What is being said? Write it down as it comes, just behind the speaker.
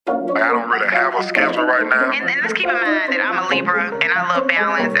Like, I don't really have a schedule right now. And let's keep in mind that I'm a Libra and I love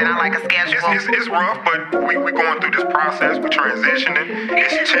balance and I like a schedule. It's rough, but we going through this process. We transitioning.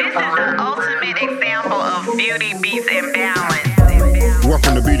 It's This is the temporary. ultimate example of beauty beats and balance.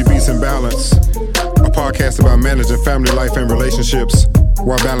 Welcome to Beauty Beats and Balance, a podcast about managing family life and relationships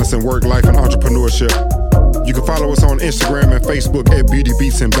while balancing work, life, and entrepreneurship. You can follow us on Instagram and Facebook at Beauty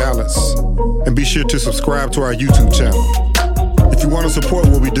Beats and Balance. And be sure to subscribe to our YouTube channel. If you want to support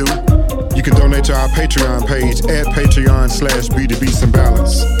what we do, you can donate to our Patreon page at Patreon/Beauty Beats and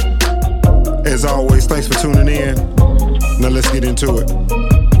Balance. As always, thanks for tuning in. Now let's get into it.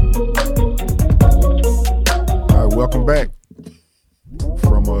 All right, welcome back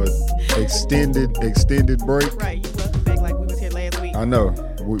from a extended break. Right, you welcome back like we was here last week. I know.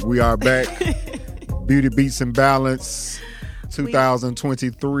 We are back. Beauty Beats and Balance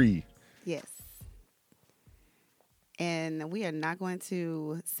 2023. Yes. And we are not going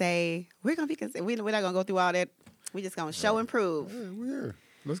to say we're not going to go through all that. We're just going to show and prove. Yeah, we're here.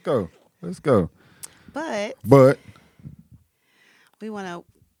 Let's go. But But we want to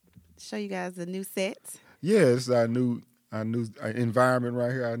show you guys the new set. yeah, it's our new environment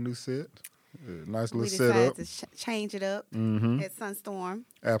right here. Our new set. Nice little We setup. decided to change it up at Sunstorm.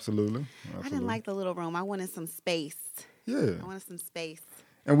 Absolutely. I didn't like the little room. I wanted some space. Yeah, I wanted some space.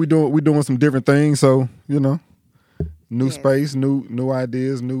 and we doing some different things. So new Yes. space, new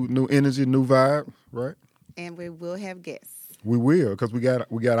ideas, new energy, new vibe. Right. And we will have guests. We will, because we got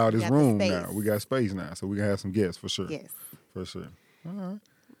all this got the room space. now. We got space now, so we can have some guests for sure. Yes. For sure. All right.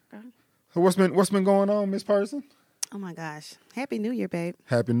 Okay. So what's been going on, Miss Person? Oh my gosh. Happy New Year, babe.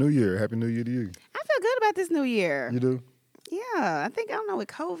 Happy New Year. Happy New Year to you. I feel good about this new year. You do? Yeah. I don't know, with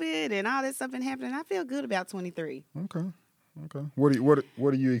COVID and all this stuff been happening, I feel good about 23. Okay. What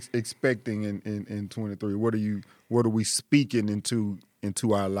are you expecting in 23? What are we speaking into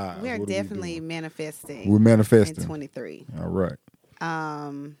our lives? We are What definitely doing? manifesting. We're manifesting. In 23. All right.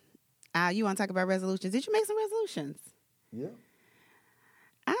 You want to talk about resolutions? Did you make some resolutions? Yeah.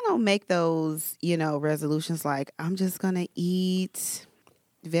 I don't make those, resolutions like I'm just going to eat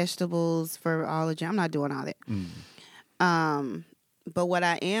vegetables for all the I'm not doing all that. But what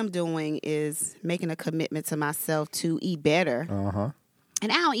I am doing is making a commitment to myself to eat better. Uh-huh.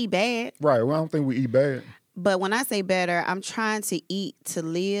 And I don't eat bad. Right. Well, I don't think we eat bad. But when I say better, I'm trying to eat to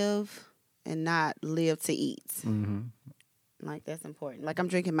live and not live to eat. Mm-hmm. Like, that's important. Like, I'm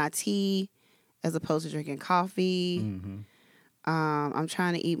drinking my tea as opposed to drinking coffee. Mm-hmm. I'm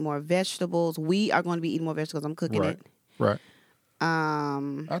trying to eat more vegetables. We are going to be eating more vegetables. I'm cooking it. Right.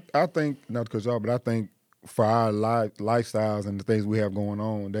 I think, not because y'all, but I think for our lifestyles and the things we have going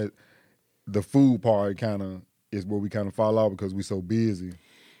on, that the food part kind of is where we kind of fall off because we're so busy.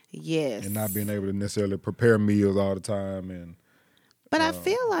 Yes. And not being able to necessarily prepare meals all the time. But I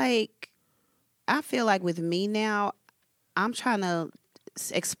feel like with me now, I'm trying to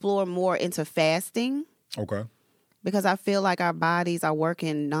explore more into fasting. Okay. Because I feel like our bodies are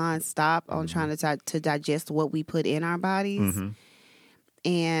working nonstop on trying to digest what we put in our bodies. Mm-hmm.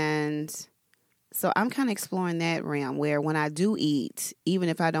 And so I'm kind of exploring that realm where when I do eat, even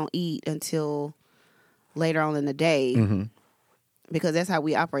if I don't eat until later on in the day, because that's how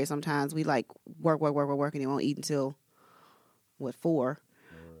we operate sometimes. We like work, and you won't eat until, 4?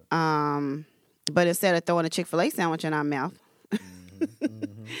 But instead of throwing a Chick-fil-A sandwich in our mouth,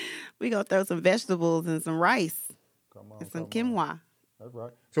 we going to throw some vegetables and some rice. And some quinoa. That's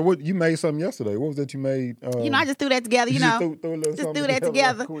right. So what you made something yesterday? What was that you made? I just threw that together. Threw a little just something threw that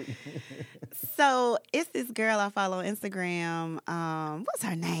together. quick. So it's this girl I follow on Instagram. What's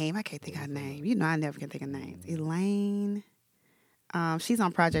her name? I can't think of her name. I never can think of names. Elaine. She's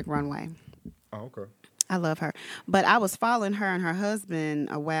on Project Runway. Oh, okay. I love her. But I was following her and her husband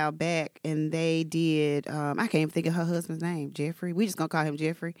a while back, and they did. I can't even think of her husband's name. Jeffrey. We just gonna call him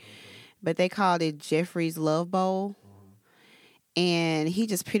Jeffrey. But they called it Jeffrey's Love Bowl. And he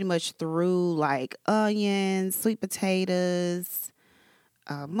just pretty much threw like onions, sweet potatoes,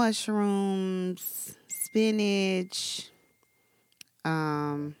 mushrooms, spinach,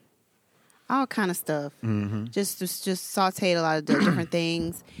 all kind of stuff. Mm-hmm. Just sauteed a lot of different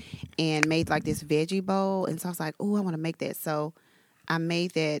things and made like this veggie bowl. And so I was like, oh, I want to make that. So I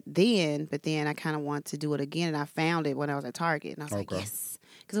made that then, but then I kind of want to do it again. And I found it when I was at Target. And I was like, yes.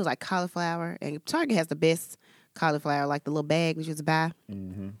 Because it was like cauliflower. And Target has the best cauliflower, like the little bag we used to buy.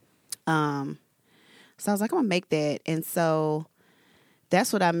 Mm-hmm. So I was like, I'm gonna make that, and so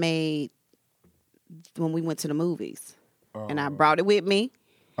that's what I made when we went to the movies, and I brought it with me.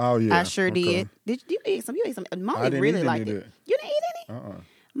 Oh yeah, I sure did. Did you eat some? You ate some. Moni really liked it. You didn't eat any?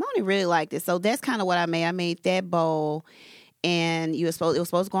 Moni really liked it. So that's kind of what I made. I made that bowl, and it was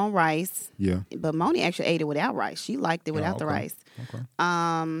supposed to go on rice. Yeah. But Moni actually ate it without rice. She liked it without the okay. rice. Okay.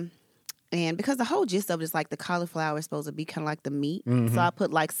 And because the whole gist of it is like the cauliflower is supposed to be kind of like the meat, Mm-hmm. so I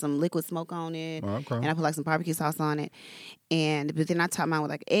put like some liquid smoke on it, Okay. and I put like some barbecue sauce on it, but then I topped mine with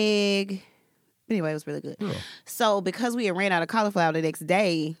like egg. Anyway, it was really good. Yeah. So because we had ran out of cauliflower the next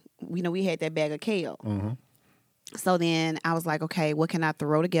day, we had that bag of kale. Mm-hmm. So then I was like, okay, what can I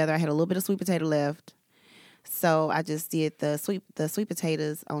throw together? I had a little bit of sweet potato left, so I just did the sweet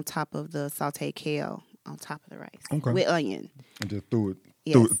potatoes on top of the sauteed kale on top of the rice with onion. And just threw it.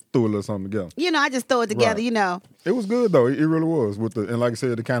 Yes. Threw a little something together. I just throw it together. Right. It was good though. It really was. And like I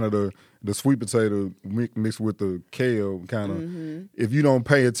said, the kind of the sweet potato mixed with the kale kind of. Mm-hmm. If you don't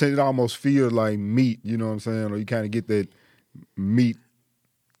pay attention, it almost feels like meat. You know what I'm saying? Or you kind of get that meat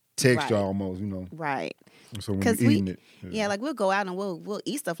texture Right. almost. Right. So when you're eating it, like we'll go out and we'll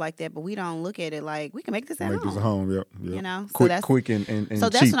eat stuff like that, but we don't look at it like we can make this at make home. this at home. Yep. So Quick and so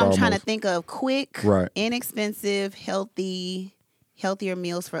cheap. that's what I'm trying to almost. think of: quick, Right. inexpensive, healthier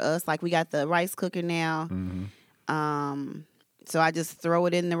meals for us. Like we got the rice cooker now. Mm-hmm. So I just throw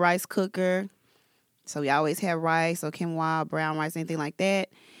it in the rice cooker. So we always have rice or quinoa, brown rice, anything like that.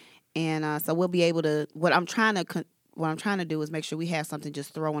 And so we'll be able to. What I'm trying to do is make sure we have something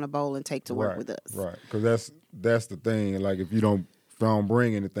just throw in a bowl and take to work with us. Right. Because that's the thing. Like if I don't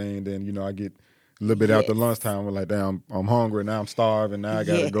bring anything, then I get a little bit after lunchtime. I'm like, damn, I'm hungry now. I'm starving now. I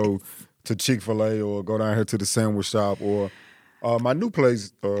gotta go to Chick-fil-A or go down here to the sandwich shop or my new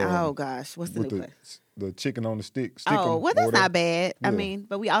place. Oh gosh, what's the new place? The chicken on the stick. Oh, well, that's not bad. Yeah. I mean,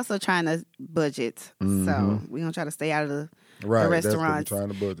 but we also trying to budget, so we're gonna try to stay out of the restaurants, that's what we're trying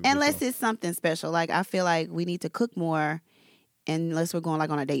to budget. unless it's something special. Like I feel like we need to cook more, unless we're going like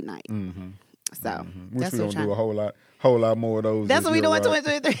on a date night. Mm-hmm. So Which that's we're what gonna we're do a whole lot more of those. That's what we doing right?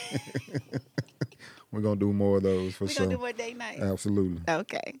 2023. We're gonna do more of those for We're sure. gonna do more date night. Absolutely.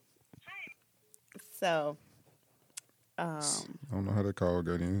 Okay. So, I don't know how that call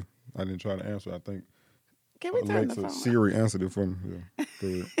got in. I didn't try to answer. I think can we turn the Alexa, phone? Siri answered it for me. Yeah.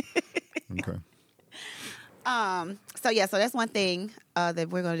 Good. Okay. So that's one thing that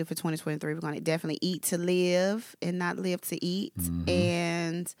we're going to do for 2023. We're going to definitely eat to live and not live to eat.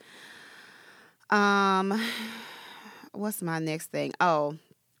 And what's my next thing? Oh,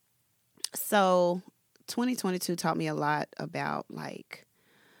 so 2022 taught me a lot about like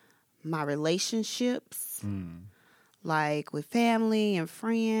my relationships, like with family and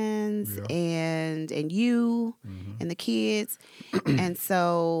friends and you and the kids. And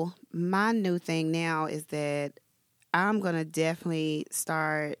so my new thing now is that I'm going to definitely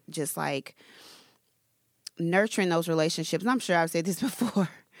start just like nurturing those relationships. And I'm sure I've said this before,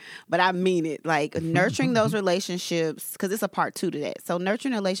 but I mean it. Like nurturing those relationships, because it's a part 2 to that. So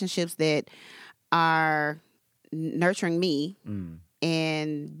nurturing relationships that are nurturing me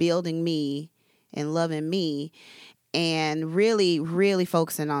and building me and loving me and really, really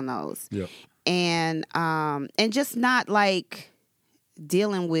focusing on those. Yeah. And just not like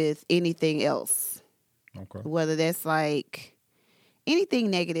dealing with anything else. Okay. Whether that's like anything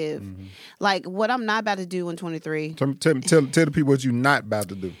negative. Like what I'm not about to do in 23 Tell the people what you're not about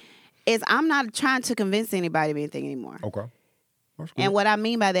to do. is I'm not trying to convince anybody of anything anymore. Okay. That's cool. And what I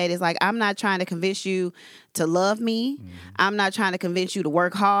mean by that is like I'm not trying to convince you to love me. I'm not trying to convince you to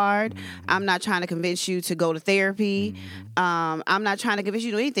work hard. I'm not trying to convince you to go to therapy. I'm not trying to convince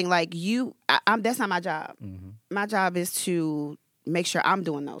you to do anything. Like that's not my job. My job is to make sure I'm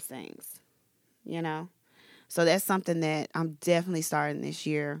doing those things. So that's something that I'm definitely starting this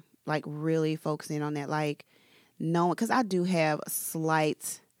year, like really focusing on that, like knowing, because I do have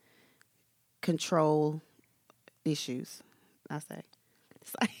slight control issues. I say.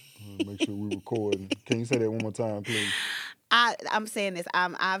 Make sure we record. Can you say that one more time, please? I'm saying this.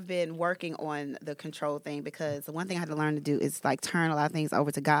 I've been working on the control thing because the one thing I had to learn to do is like turn a lot of things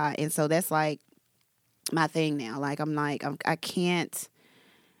over to God, and so that's like my thing now. Like I can't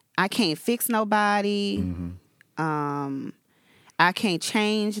fix nobody. I can't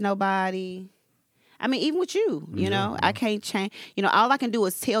change nobody. I mean, even with you, I can't change. All I can do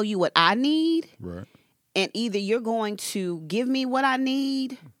is tell you what I need. Right. And either you're going to give me what I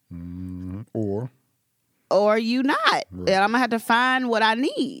need, or you not. Right. And I'm gonna have to find what I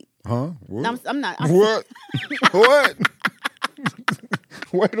need. Huh? What? I'm not. What? What?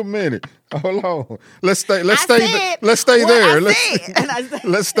 Wait a minute. Hold on. Let's stay there. Let's stay there.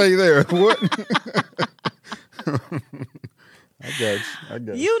 Let's stay there. What? I got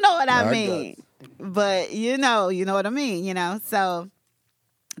you. You know what I mean. But you know what I mean, So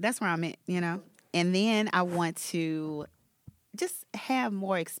that's where I'm at, And then I want to just have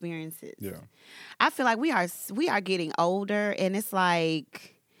more experiences. Yeah. I feel like we are getting older, and it's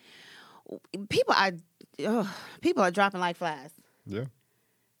like people are dropping like flies. Yeah.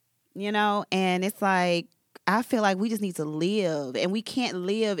 You know, and it's like I feel like we just need to live, and we can't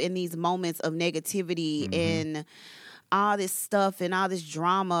live in these moments of negativity and all this stuff and all this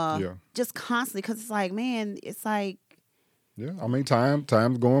drama just constantly, because it's like, man, it's like, yeah. I mean, time's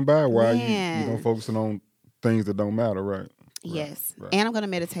going by while you Man. don't focusing on things that don't matter, right? yes. Right. And I'm going to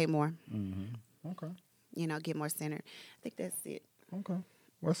meditate more, Okay. you know, get more centered. I think that's it. Okay.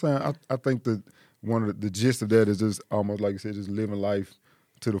 Well, I think that one of the gist of that is just almost like you said, just living life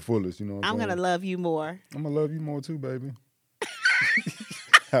to the fullest. You know what I'm I'm saying? going to love you more. I'm gonna love you more too, baby.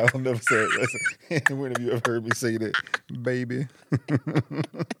 I'll never say it. When have you ever heard me say that, baby?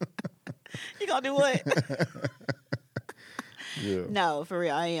 You going to do what? Yeah. No, for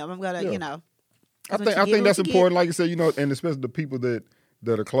real, I am. I'm going to, Yeah. you know. I think that's important. Like you said, you know, and especially the people that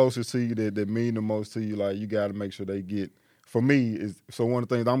are closest to you, that mean the most to you. Like, you got to make sure they get. For me, one of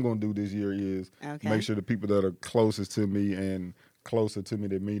the things I'm going to do this year is make sure the people that are closest to me and closer to me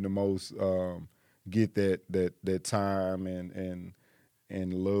that mean the most get that time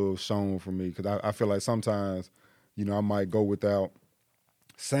and love shown from me. Because I feel like sometimes, you know, I might go without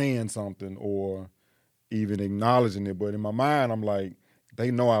saying something or even acknowledging it, but in my mind, I'm like, they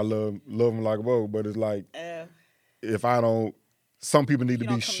know I love them like a boat, but it's like, if I don't, some people need to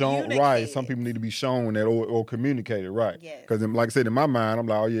be shown, right? Some people need to be shown that or communicated, right? Because like I said, in my mind, I'm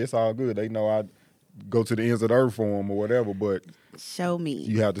like, oh yeah, it's all good. They know I go to the ends of the earth for them or whatever, but show me.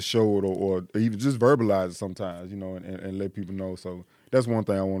 You have to show it or even just verbalize it sometimes, you know, and let people know. So that's one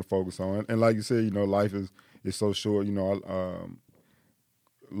thing I want to focus on. And like you said, you know, life is so short. You know, I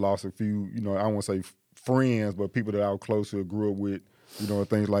lost a few, you know, I won't say friends, but people that I was close to, grew up with, you know,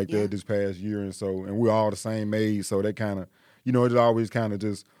 things like that this past year. And we're all the same age. So that kind of, you know, it always kind of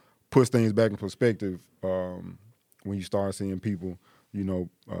just puts things back in perspective when you start seeing people, you know,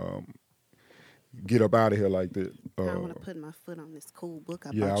 get up out of here like that. I don't want to put my foot on this cool book I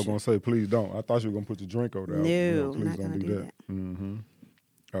bought you. Yeah, I was going to say, please don't. I thought you were going to put your drink over there. No, you know, please not don't gonna do do that. Mm-hmm.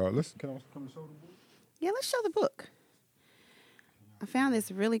 Can I come and show the book? Yeah, let's show the book. I found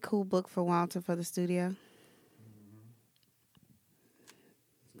this really cool book for Walter for the studio.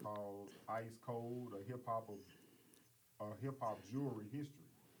 It's called Ice Cold, a hip hop jewelry history.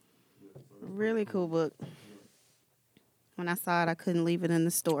 Yeah, so Really cool book. When I saw it, I couldn't leave it in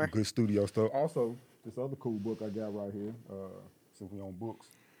the store. good studio stuff. Also, this other cool book I got right here, since we on books,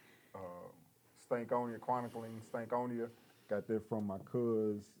 Stankonia, Chronicling Stankonia. Got that from my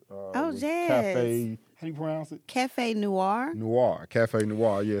cuz. Jazz. Cafe, how do you pronounce it? Cafe Noir. Cafe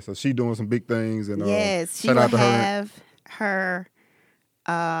Noir, yeah. So she doing some big things. And Yes, she shout will out to have her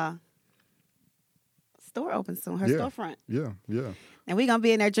store open soon, her storefront. Yeah. And we're going to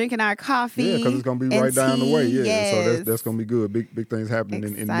be in there drinking our coffee. Yeah, because it's going to be and right down the way. tea. Yeah, Yes. so that's going to be good. Big things happening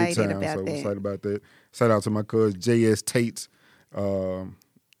in Excited Midtown. about So that. excited about that. Shout out to my cousin J.S. Tate,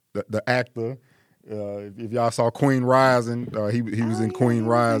 the actor. If y'all saw Queen Rising, he was in Queen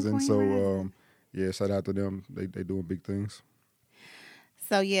Rising. Rising. Shout out to them. They doing big things.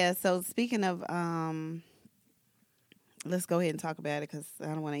 So speaking of, let's go ahead and talk about it because I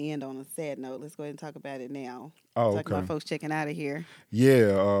don't want to end on a sad note. Let's go ahead and talk about it now. Oh, Talk okay. about folks checking out of here.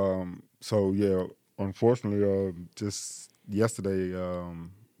 Yeah. Unfortunately, just yesterday,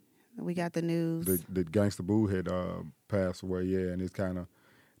 We got the news. the Gangsta Boo had passed away. Yeah, and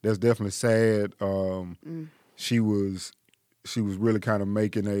that's definitely sad. She was really kind of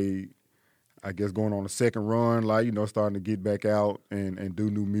making going on a second run, like, you know, starting to get back out and do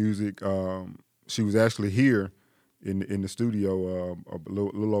new music. She was actually here in the studio a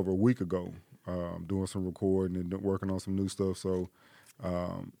little over a week ago, doing some recording and working on some new stuff. So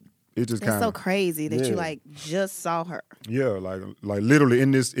it just It's kind of so crazy that you yeah. like just saw her. Yeah, like literally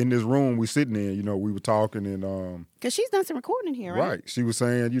in this room we sitting in, you know, we were talking and Because she's done some recording here, right? right. She was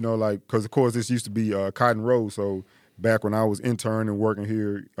saying, you know, like, because of course this used to be Cotton Road, so back when I was interning working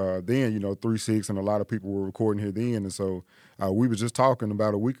here then, you know, 3-6 and a lot of people were recording here then, and so we were just talking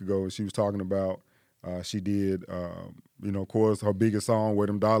about a week ago, and she was talking about she did, you know, of course her biggest song, Where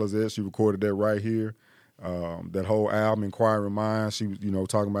Them Dollars At, she recorded that right here. That whole album, Inquiring Minds, she was, you know,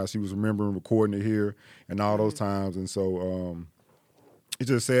 talking about she was remembering recording it here and all those times. And so it's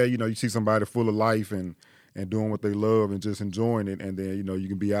just sad, you know, you see somebody full of life and doing what they love and just enjoying it, and then, you know, you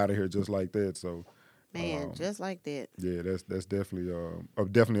can be out of here just like that. So, Man, just like that. yeah, that's definitely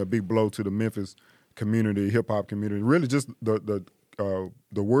definitely a big blow to the Memphis community, hip hop community, really just the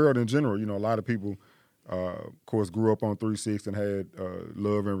world in general. You know, a lot of people, of course, grew up on 3-6 and had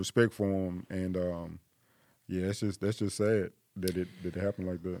love and respect for them, and yeah, that's just sad. that it happened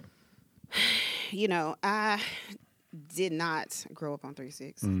like that? You know, I did not grow up on 3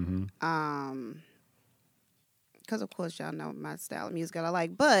 6. Because of course y'all know my style of music that I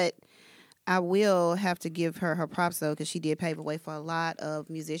like, but I will have to give her props though, because she did pave the way for a lot of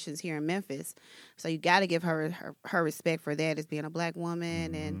musicians here in Memphis. So you got to give her respect for that as being a black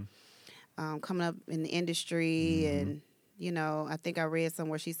woman and coming up in the industry. And you know, I think I read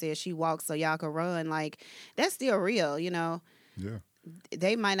somewhere she said she walks so y'all can run. Like, that's still real, you know. Yeah,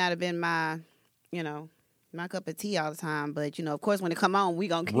 they might not have been my, you know, my cup of tea all the time, but you know, of course, when it come on, we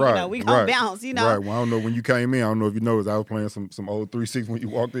gonna bounce, you know. Right. Well, I don't know when you came in. I don't know if you noticed. I was playing some old 3 6 when you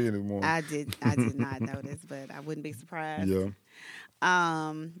walked in this morning. I did not notice, but I wouldn't be surprised. Yeah.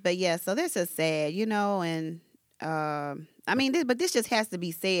 But yeah, so that's just sad, you know, and I mean, but this just has to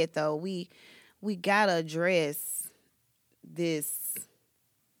be said though. We gotta address this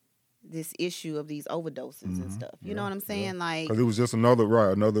issue of these overdoses and stuff. You know what I'm saying? Like, because it was just another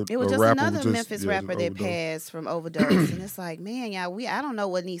It was just rapper another Memphis rapper that passed from overdose, and it's like, man, y'all, I don't know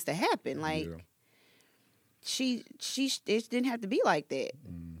what needs to happen. Like, it didn't have to be like that,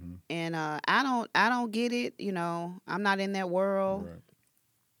 and I don't get it. You know, I'm not in that world. Right.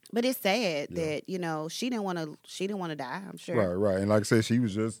 But it's sad that, you know, she didn't want to die, I'm sure. Right. And like I said, she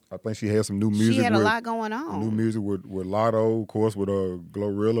was I think she had some new music. She had a lot going on. New music with Lotto, of course, with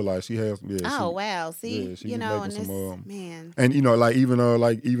Glorilla. Like, she has, wow. See, she you was know, making and some, man. And, you know,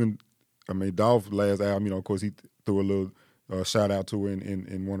 even, I mean, Dolph's last album, you know, of course, he threw a little shout out to her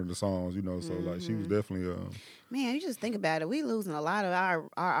in one of the songs, you know, so, like, she was definitely. Man, you just think about it. We losing a lot of our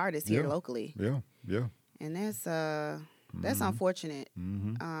artists here locally. Yeah. And that's unfortunate,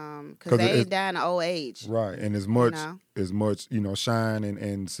 because they ain't dying of old age. Right, and as much you know, shine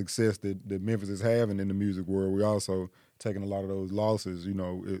and success that Memphis is having in the music world, we also taking a lot of those losses, you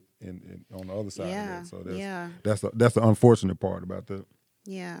know, in on the other side of that. So that's the unfortunate part about that.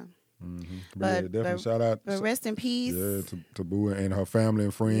 Yeah. But definitely shout out. But rest in peace. Yeah, to Boo and her family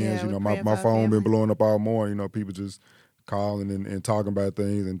and friends. Yeah, you know, my phone been blowing up all morning. You know, people just calling and talking about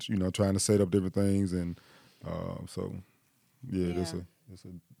things and, you know, trying to set up different things, and so. Yeah, it's a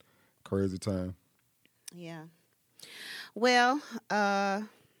crazy time. Yeah. Well,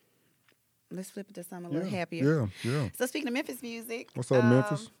 let's flip it to something a little happier. Yeah. So speaking of Memphis music, what's up,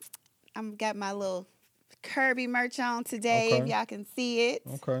 Memphis? I've got my little Kirby merch on today. Okay. If y'all can see it.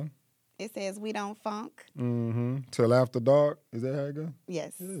 Okay. It says "We Don't Funk." Till after dark. Is that how it go?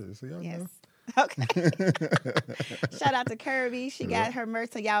 Yes. Yeah. See, y'all know. Okay. Shout out to Kirby. She got her merch,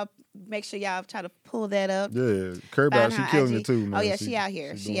 so y'all make sure y'all try to pull that up. Yeah, Kirby, she killing it too, man. Oh yeah, she out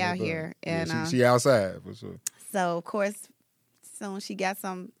here. She out here, and she outside for sure. So of course, soon she got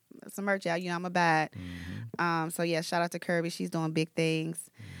some merch out. You know, I'ma buy it. So yeah, shout out to Kirby. She's doing big things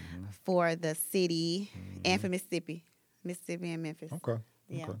for the city and for Mississippi and Memphis. Okay.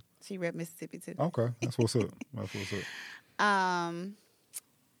 Yeah, she rep Mississippi too. Okay, that's what's up.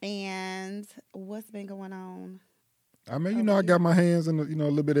 And what's been going on? I mean, you know, I got my hands in, you know, a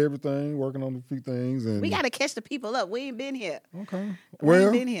little bit of everything, working on a few things, and we got to catch the people up. We ain't been here. Okay, we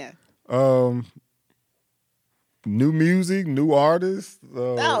ain't been here. New music, new artists.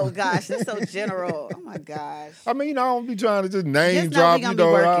 Oh gosh, that's so general. Oh my gosh. I mean, you know, I don't be trying to just name drop. You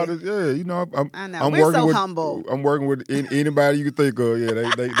know, artists. Yeah, you know, I know. We're so humble. I'm working with anybody you can think of.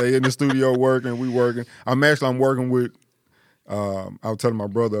 Yeah, they in the studio working. We working. I'm working with. I was telling my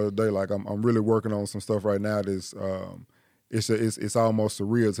brother the other day, like I'm really working on some stuff right now. That's it's almost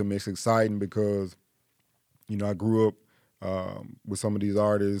surreal to me. It's exciting because, you know, I grew up with some of these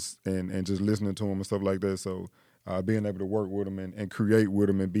artists and just listening to them and stuff like that. So being able to work with them and create with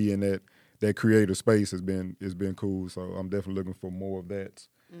them and be in that creative space has been cool. So I'm definitely looking for more of that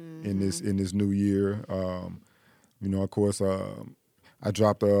in this new year. You know, of course. I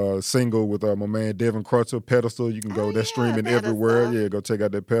dropped a single with my man Devin Crutcher, Pedestal. You can go, that's streaming everywhere. Yeah, go check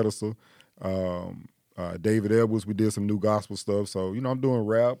out that Pedestal. David Edwards, we did some new gospel stuff. So, you know, I'm doing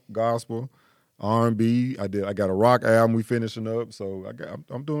rap, gospel, R&B. I got a rock album we finishing up. So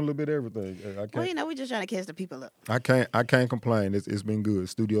I'm doing a little bit of everything. Well, you know, we're just trying to catch the people up. I can't complain. It's been good.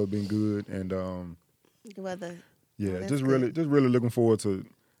 Studio's been good, and just really looking forward to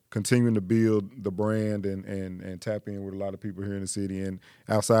continuing to build the brand and tap in with a lot of people here in the city and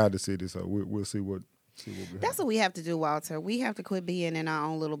outside the city. So we'll see what we have. That's what we have to do, Walter. We have to quit being in our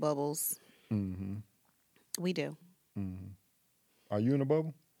own little bubbles. We do. Are you in a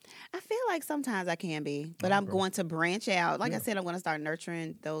bubble? I feel like sometimes I can be, but I'm going to branch out. Like I said, I'm going to start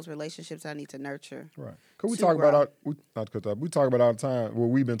nurturing those relationships I need to nurture. Right. Because we talk about we talk about all the time. Well,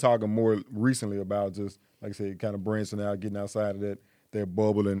 we've been talking more recently about just, like I said, kind of branching out, getting outside of that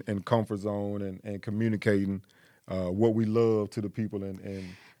bubble and comfort zone and communicating what we love to the people and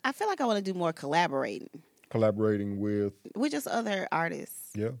I feel like I want to do more collaborating collaborating with just other artists.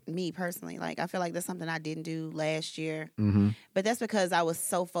 Yeah. Me personally, like I feel like that's something I didn't do last year, Mm-hmm. but that's because I was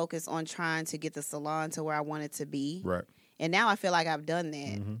so focused on trying to get the salon to where I wanted to be. Right. And now I feel like I've done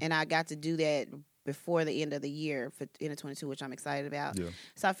that, Mm-hmm. and I got to do that before the end of the year for end of 22, which I'm excited about. Yeah.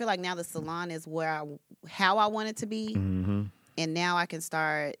 So I feel like now the salon is how I want it to be, Mm-hmm. and now I can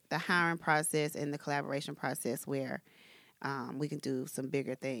start the hiring process and the collaboration process where we can do some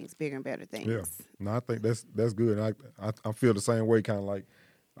bigger things, bigger and better things. Yeah. No, I think that's good. And I feel the same way, kind of like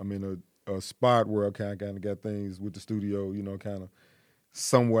I'm in a spot where I kind of got things with the studio, kind of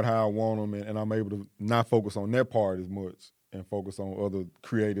somewhat how I want them, and I'm able to not focus on that part as much and focus on other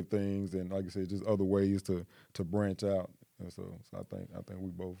creative things and, like I said, just other ways to branch out. And so I think we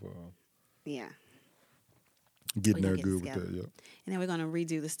both Yeah. getting We there can get good with together. that. Yeah. And then we're gonna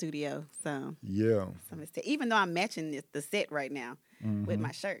redo the studio. So Yeah. even though I'm matching the set right now Mm-hmm. with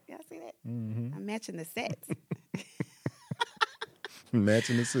my shirt, y'all see that? I'm matching the sets.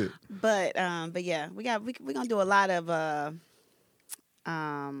 Matching the set. But yeah, we're gonna do a lot of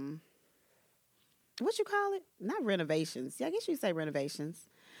what you call it? Not renovations. Yeah, I guess you say renovations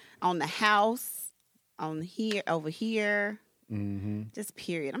on the house, on here, over here. Mm-hmm. Just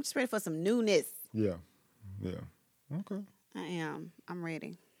period. I'm just ready for some newness. Yeah. Yeah. Okay. I am. I'm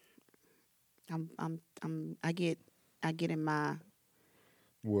ready. I get in my,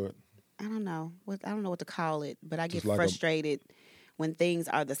 What? I don't know what to call it, but I get Just like frustrated when things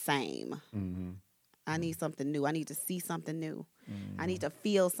are the same. Mm-hmm. I need something new. I need to see something new. I need to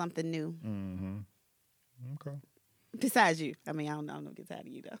feel something new. Mm-hmm. Okay. Besides you, I mean, I don't know if it gets out of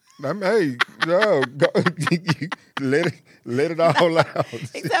you though. I mean, hey, no, go, let it all out.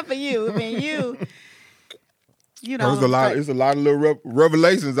 Except for you. I mean, you know. It's a lot of little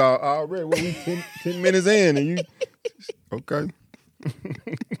revelations already. Well, we 10 minutes in, and you okay?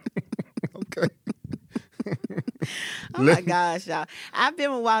 Okay. Oh my gosh, y'all! I've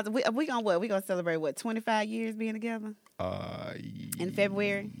been with Wild. We gonna what? We gonna celebrate what? 25 years being together in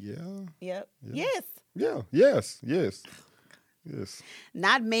February. Yeah. Yep. Yeah. Yes. Yeah. Yes.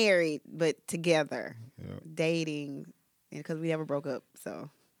 Not married, but together, Yeah. dating, because we never broke up. So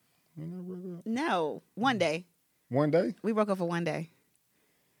We never broke up. no, one day One day. we broke up for one day.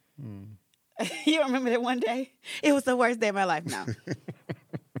 You don't remember that one day? It was the worst day of my life. No,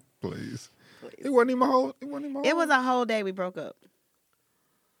 Please. please. It wasn't even my whole. It was a whole day we broke up.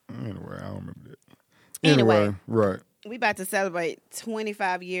 Anyway, I don't remember that. Anyway. Right. We about to celebrate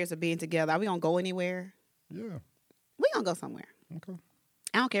 25 years of being together. Are we gonna go anywhere? Yeah. We gonna go somewhere. Okay.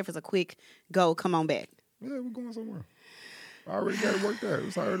 I don't care if it's a quick go. Come on back. Yeah, we're going somewhere. I already got it worked out.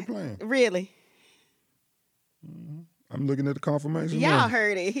 It's already planned. Really? I'm looking at the confirmation. Y'all now.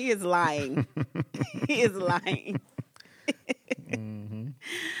 heard it. He is lying. He is lying.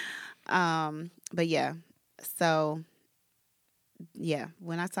 But yeah. So yeah,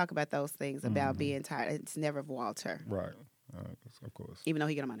 when I talk about those things about being tired, it's never of Walter. Right. Of course. Even though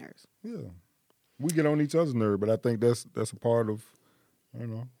he get on my nerves. Yeah. We get on each other's nerve, but I think that's a part of,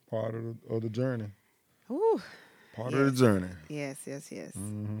 part of the journey. Ooh. Part of the journey. Yes.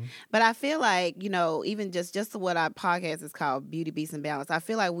 But I feel like, even just what our podcast is called, Beauty Beats and Balance, I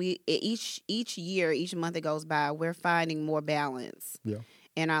feel like each year, each month that goes by, we're finding more balance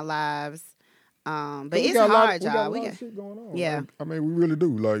in our lives. But it's hard, y'all. We got a lot of shit going on. Yeah. Like, I mean, we really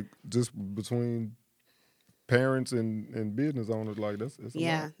do. Like, just between parents and business owners, like, it's a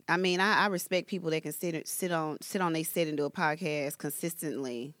lot. I mean, I respect people that can sit on their set and do a podcast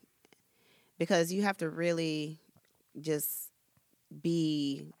consistently, because you have to really just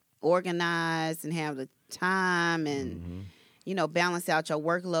be organized and have the time and balance out your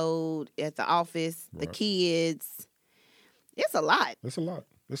workload at the office, the kids. It's a lot. It's a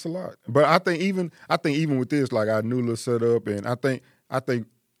lot. But I think even with this, like our new little setup, and I think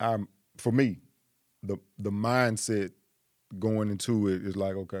for me, the mindset going into it is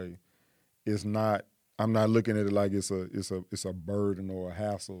like, okay, it's not. I'm not looking at it like it's a burden or a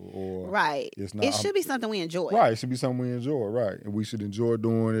hassle or right. It's not. It should be something we enjoy. Right. It should be something we enjoy. Right. And we should enjoy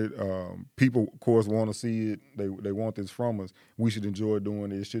doing it. People, of course, want to see it. They want this from us. We should enjoy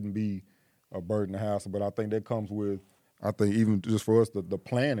doing it. It shouldn't be a burden or hassle. But I think that comes with. I think even just for us, the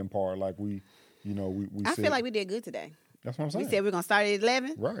planning part, like we I feel like we did good today. That's what I'm saying. We said we're going to start at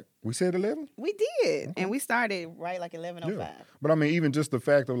 11. Right. We said 11? We did. Okay. And we started right like 11:05. Yeah. But I mean, even just the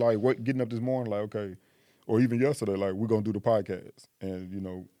fact of like getting up this morning, like, okay, or even yesterday, like we're going to do the podcast. And,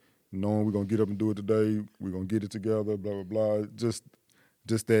 knowing we're going to get up and do it today, we're going to get it together, blah, blah, blah. Just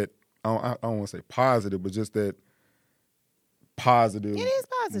that, I don't want to say positive, but just that positive. It is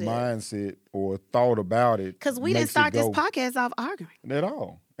positive mindset or thought about it. Because we didn't start this podcast off arguing. At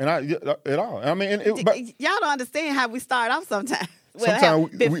all. At all. I mean, y'all don't understand how we start off sometimes. Well,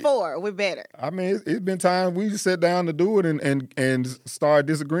 before we're better. I mean, it's been times we just sat down to do it and start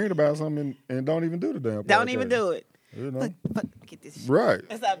disagreeing about something and don't even do the damn podcast. Don't even do it. You know? Forget this shit. Right.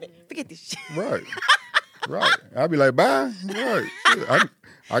 That's not bad. Forget this shit. Right. Right. I'll be like, bye. Right. I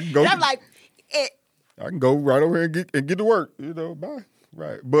can go. And I'm like, I can go right over here and get to work. You know, bye.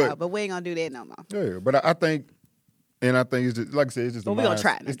 Right. But we ain't gonna do that no more. Yeah. But I think it's just, like I said, it's just the mindset. We're gonna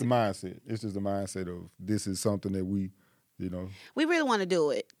try. It's the mindset. It's just the mindset of this is something that we, you know. We really want to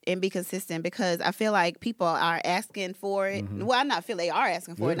do it and be consistent because I feel like people are asking for it. Mm-hmm. Well, I not feel they are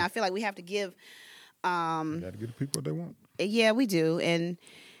asking for it, and I feel like we have to give. You got to give the people what they want. Yeah, we do, and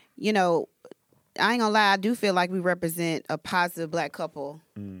you know, I ain't gonna lie. I do feel like we represent a positive Black couple.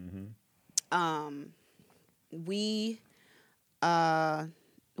 Mm-hmm. We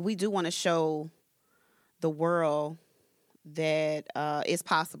do want to show the world that it's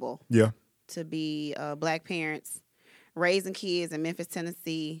possible. Yeah. To be Black parents, raising kids in Memphis,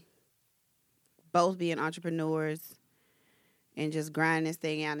 Tennessee, both being entrepreneurs, and just grinding this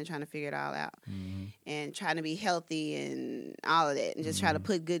thing out and trying to figure it all out, and trying to be healthy and all of that, and just try to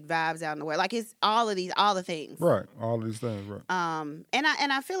put good vibes out in the world. Like it's all the things. Right. All of these things. Right. And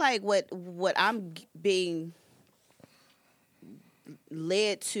I feel like what I'm being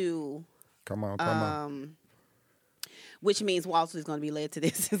led to. Come on. Which means Walter is going to be led to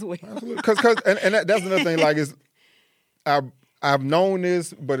this as well. Because that's another thing. Like I've known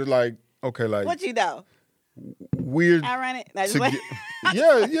this, but it's like okay, like what you know. Weird. I run it.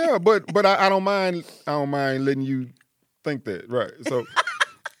 Yeah, but I don't mind. I don't mind letting you think that, right? So,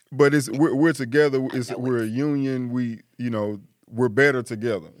 but we're together. We're a union. We're better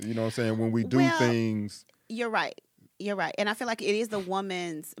together. You know what I'm saying? When we do things. You're right, and I feel like it is the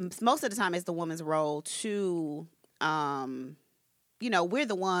woman's. Most of the time, it's the woman's role to. We're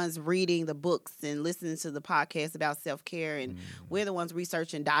the ones reading the books and listening to the podcast about self-care, and we're the ones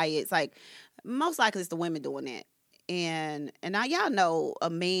researching diets. Like, most likely it's the women doing that. And now y'all know a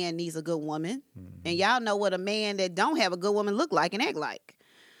man needs a good woman, and y'all know what a man that don't have a good woman look like and act like.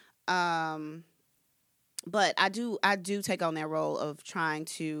 But I do take on that role of trying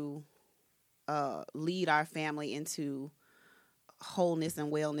to lead our family into wholeness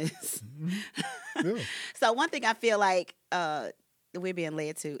and wellness. Yeah. So one thing I feel like we're being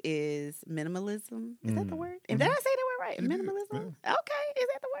led to is minimalism. Is that the word? And did I say that word right? Minimalism? Yeah. Okay, is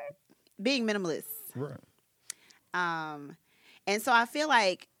that the word? Being minimalist. Right. And so I feel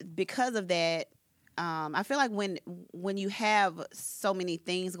like because of that, I feel like when you have so many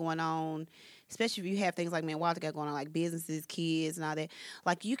things going on, especially if you have things like me and Walter got going on, like businesses, kids, and all that,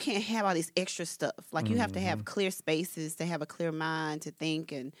 like you can't have all this extra stuff. Like you have to have clear spaces to have a clear mind to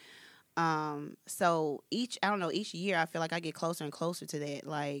think. And so each year I feel like I get closer and closer to that.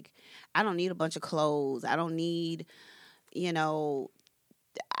 Like I don't need a bunch of clothes. I don't need, I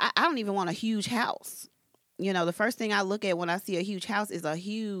don't even want a huge house. The first thing I look at when I see a huge house is a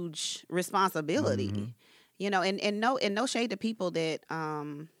huge responsibility. And no shade to people that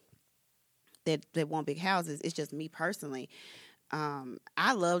that want big houses. It's just me personally.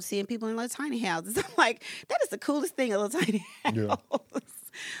 I love seeing people in little tiny houses. I'm like, that is the coolest thing, a little tiny house. Yeah.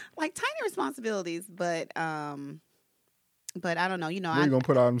 Like tiny responsibilities, but I don't know. You're gonna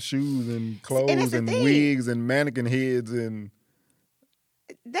put on shoes and clothes and wigs and mannequin heads and.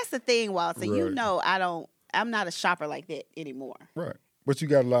 That's the thing, Walter. Right. I'm not a shopper like that anymore. Right, but you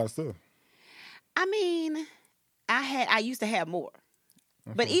got a lot of stuff. I mean, I used to have more,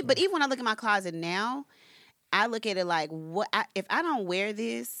 but even when I look at my closet now, I look at it like if I don't wear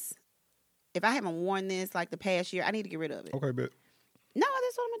this, if I haven't worn this like the past year, I need to get rid of it. Okay, bet. No,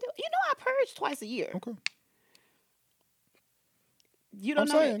 that's what I'm gonna do. I purge twice a year. Okay. You don't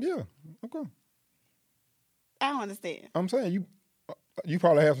know that? Yeah. Okay. I don't understand. I'm saying you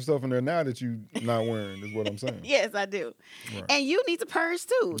probably have some stuff in there now that you not wearing, is what I'm saying. Yes, I do. Right. And you need to purge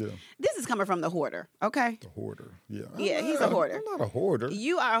too. Yeah. This is coming from the hoarder, okay? The hoarder, yeah. Yeah, he's a hoarder. I'm not a hoarder.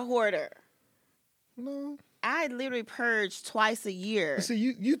 You are a hoarder. No. I literally purge twice a year. See,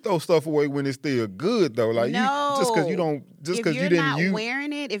 you throw stuff away when it's still good though. Like no. Just because you don't, just because you didn't use. If you're not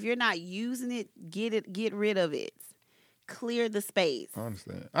wearing it, if you're not using it, get rid of it. Clear the space. I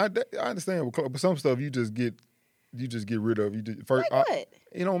understand. I understand, but some stuff you just get rid of. Like what?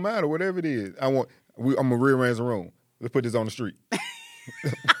 It don't matter, whatever it is. I'm gonna rearrange the room. Let's put this on the street.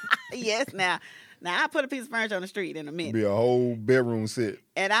 Yes, now I put a piece of furniture on the street in a minute. Be a whole bedroom set.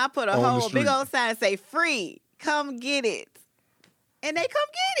 And I put a whole big old sign say free. Come get it. and they come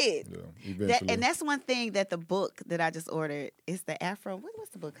get it. Yeah, eventually. And that's one thing that the book that I just ordered is the Afro.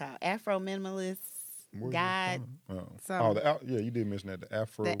 What's the book called? Afro Minimalist Where's Guide. it Some- oh, yeah, you did mention that, the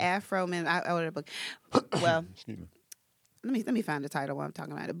Afro. The Afro Min. I ordered a book. Well, Excuse me. let me find the title while I'm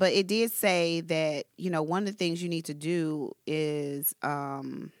talking about it. But it did say that, you know, one of the things you need to do is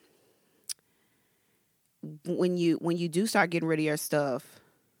when you do start getting rid of your stuff,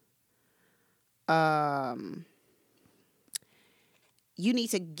 you need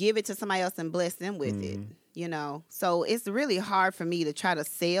to give it to somebody else and bless them with it. You know, so it's really hard for me to try to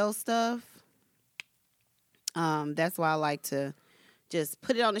sell stuff. That's why I like to just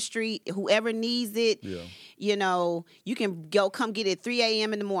put it on the street. Whoever needs it, you know, you can come get it at 3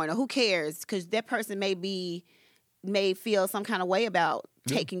 a.m. in the morning. Who cares? Because that person may feel some kind of way about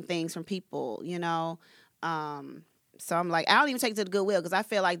taking things from people, you know. So I'm like, I don't even take it to the Goodwill because I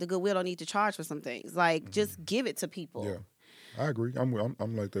feel like the Goodwill don't need to charge for some things. Like, just give it to people. Yeah, I agree. I'm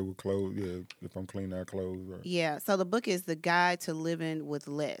like that with clothes. Yeah, if I'm cleaning out clothes. Or... Yeah. So the book is The Guide to Living with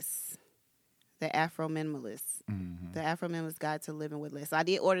Less. The Afro Minimalist. The Afro Minimalist Guide to Living with Less. So I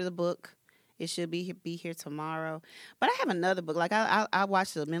did order the book. It should be here tomorrow. But I have another book. Like I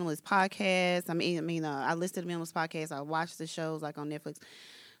watched the Minimalist podcast. I listed the Minimalist podcast. I watched the shows like on Netflix.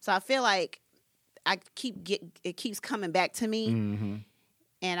 So I feel like it keeps coming back to me.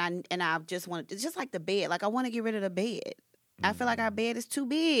 And I just want to, it's just like the bed. Like I want to get rid of the bed. I feel like our bed is too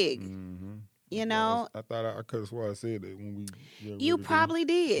big. You know, I thought I could have swore I said that when we. You probably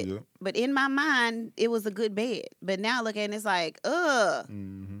did, Yeah. but in my mind, it was a good bed. But now look at it, it's like,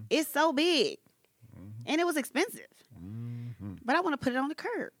 it's so big, and it was expensive. But I want to put it on the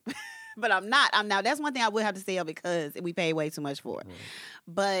curb, but I'm not. That's one thing I would have to sell because we pay way too much for it. Right.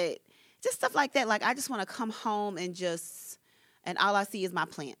 But just stuff like that, like I just want to come home and all I see is my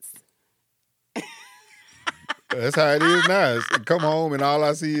plants. That's how it is now. Come home and all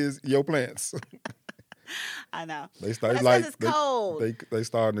I see is your plants. I know. They start it's cold. They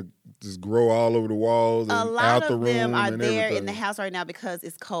starting to just grow all over the walls and a lot out the of room them are and there everything. in the house right now because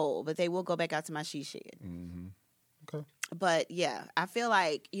it's cold, but they will go back out to my she shed. Okay. But yeah, I feel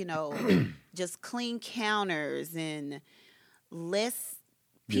like, you know, just clean counters and less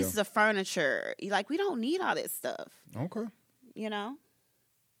pieces of furniture. Like we don't need all that stuff. Okay. You know?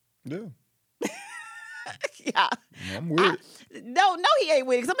 Yeah. Yeah. I'm with it. No, he ain't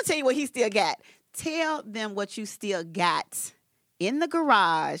with it. 'Cause I'm going to tell you what he still got. Tell them what you still got in the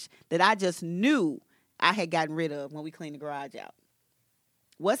garage that I just knew I had gotten rid of when we cleaned the garage out.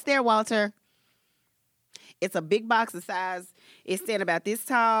 What's there, Walter? It's a big box of size. It's standing about this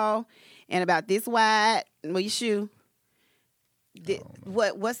tall and about this wide. Well, your shoe.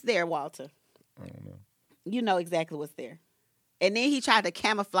 What's there, Walter? I don't know. You know exactly what's there. And then he tried to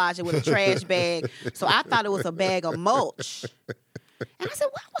camouflage it with a trash bag. So I thought it was a bag of mulch. And I said,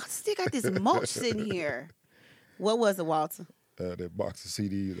 why Walter still got this mulch sitting here? What was it, Walter? That box of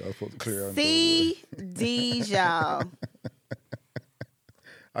CDs I was supposed to clear out. CDs, y'all.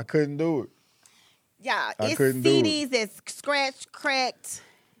 I couldn't do it. Yeah, I it's couldn't do CDs that's scratched, cracked.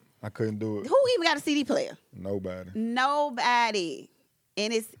 I couldn't do it. Who even got a CD player? Nobody.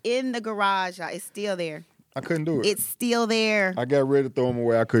 And it's in the garage, y'all. It's still there. I couldn't do it. It's still there. I got ready to throw them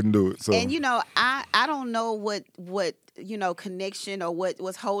away. I couldn't do it. So. And, you know, I don't know what you know, connection or what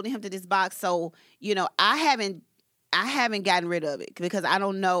was holding him to this box. So, you know, I haven't gotten rid of it because I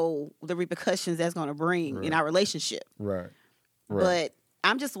don't know the repercussions that's going to bring in our relationship. Right. But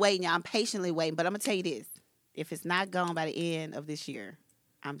I'm just waiting. I'm patiently waiting. But I'm going to tell you this. If it's not gone by the end of this year,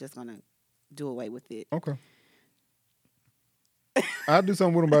 I'm just going to do away with it. Okay. I'll do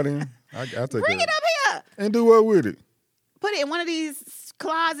something with them by then. I'll take Bring it up here. And do what with it? Put it in one of these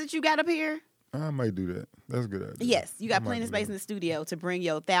closets you got up here. I might do that. That's a good idea. Yes, you got plenty of space in the studio to bring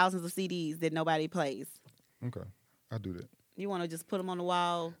your thousands of CDs that nobody plays. Okay, I'll do that. You want to just put them on the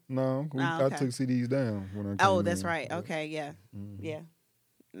wall? No, okay. I took CDs down when I came Oh, that's in. right. Okay, yeah. Yeah.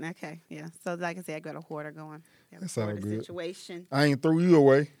 Okay, yeah. So like I said, I got a hoarder going. That sounds good. Situation. I ain't threw you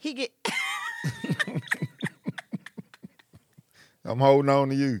away. He get... I'm holding on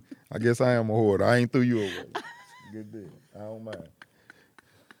to you. I guess I am a hoarder. I ain't threw you away. Good deal. I don't mind.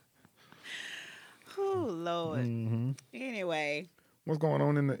 Oh Lord. Anyway, what's going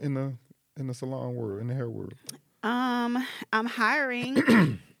on in the salon world, in the hair world? I'm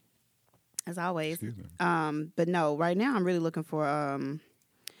hiring as always. Excuse me. But no, right now I'm really looking for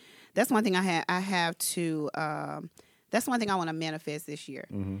that's one thing I have to that's one thing I want to manifest this year.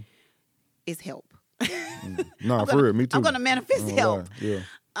 Is help. No, for real, me too. I'm going to manifest help. Yeah.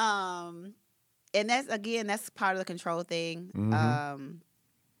 And that's part of the control thing.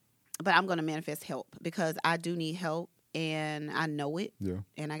 But I'm going to manifest help because I do need help. and I know it. Yeah.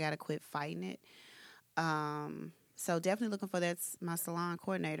 And I got to quit fighting it. So definitely looking for that's my salon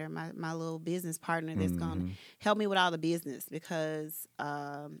coordinator, my little business partner that's going to help me with all the business because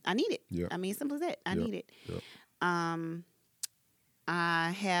I need it. Yeah. I mean, simple as that. I need it. Yep.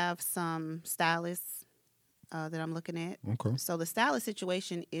 I have some stylists that I'm looking at. Okay. So the stylist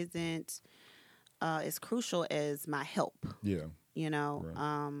situation isn't as crucial as my help. Yeah. You know,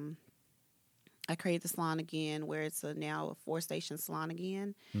 Right. I created the salon again where it's now a 4-station salon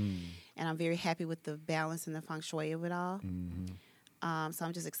again. And I'm very happy with the balance and the feng shui of it all. So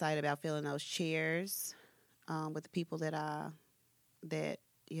I'm just excited about filling those chairs with the people that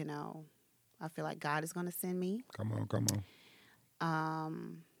you know, I feel like God is going to send me. Come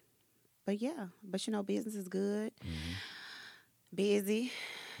on. But yeah, you know, business is good. Busy.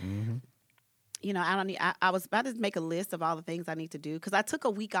 You know, I was about to make a list of all the things I need to do because I took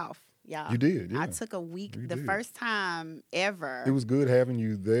a week off, y'all. You did, yeah. I took a week, You the did. first time ever. It was good having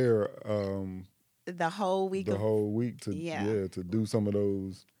you there the whole week the of whole week to to do some of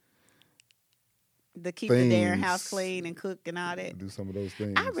those the keep the damn things. house clean and cook and all that. do some of those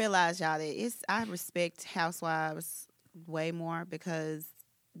things. I realized, y'all, that I respect housewives way more because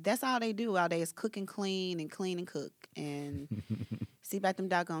that's all they do all day is cook and clean and cook and see about them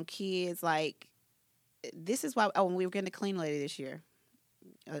doggone kids. Like, this is why we were getting a clean lady this year,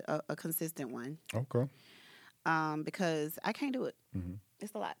 a consistent one, Okay. because I can't do it. Mm-hmm.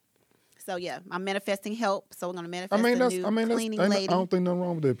 It's a lot. So yeah, I'm manifesting help. So we're gonna manifest I mean, a that's. new I mean, that's. cleaning I lady. don't think nothing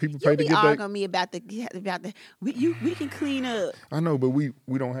wrong with that. People You pay to be get arguing that. me about the we can clean up. I know, but we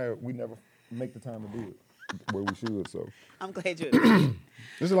never make the time to do it where we should. So I'm glad you agree.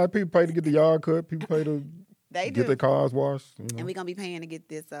 it's like people pay to get the yard cut. People pay to They get do. their cars washed. You know? And we're gonna be paying to get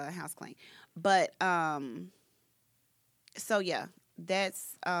this house clean. But so yeah,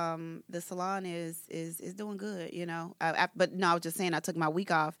 that's the salon is doing good, you know. But no, I was just saying I took my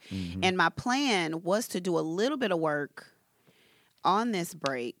week off, and my plan was to do a little bit of work on this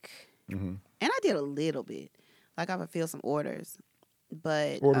break, and I did a little bit. Like I would fill some orders,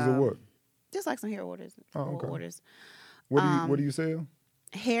 but Orders of what? Just like some hair orders. Oh, okay. Orders. What do you sell?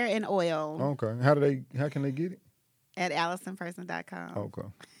 Hair and oil Okay. How can they get it? at AllisonPerson.com. Okay.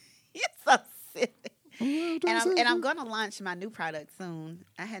 It's so silly. And And I'm gonna launch my new product soon.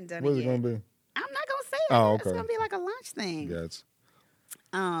 I hadn't done What's it it yet. gonna be? I'm not gonna say it. Oh, It's okay. gonna be like a launch thing. Gotcha.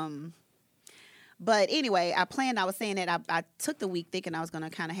 But anyway, I was saying that I took the week thinking I was gonna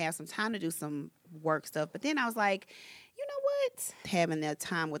kind of have some time to do some work stuff, but then I was like, you know what? Having that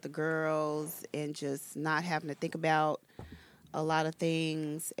time with the girls and just not having to think about a lot of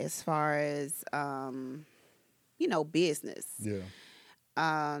things as far as you know, business. Yeah.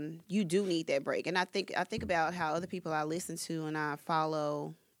 You do need that break. And I think about how other people I listen to and I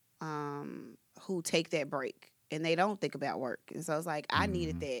follow who take that break and they don't think about work. And so it's like, I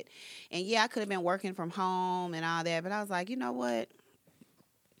needed that. And yeah, I could have been working from home and all that, but I was like, you know what?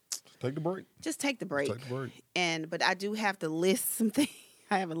 Take the break. Just take the break. Take the break. But I do have to list some things.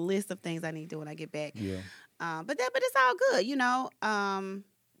 I have a list of things I need to do when I get back. Yeah. But it's all good, you know.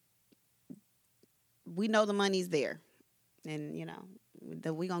 We know the money's there. And, you know,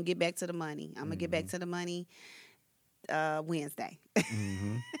 we're going to get back to the money. I'm going to get back to the money Wednesday.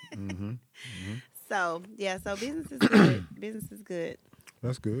 So, yeah, so business is good. Business is good.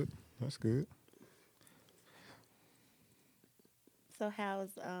 That's good. That's good. So how's,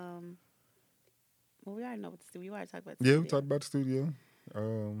 well, we already know what to do. We already talked about the Yeah, studio. we talked about the studio.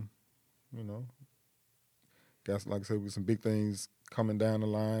 You know, got, like I said, with some big things coming down the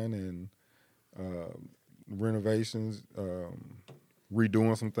line and renovations,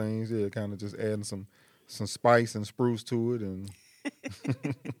 redoing some things. Yeah, kind of just adding some spice and spruce to it. And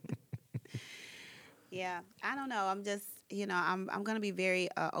Yeah, I don't know. I'm just, you know, I'm going to be very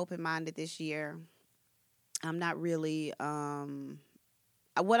open-minded this year. I'm not really,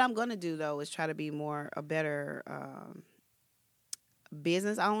 what I'm going to do, though, is try to be a better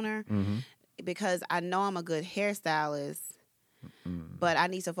business owner because I know I'm a good hairstylist, but I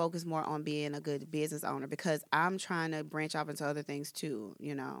need to focus more on being a good business owner because I'm trying to branch off into other things, too,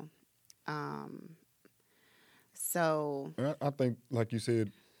 you know. So I think, like you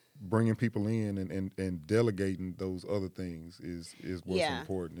said, bringing people in and delegating those other things is what's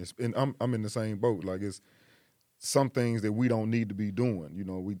important. And I'm in the same boat. Like, it's some things that we don't need to be doing. You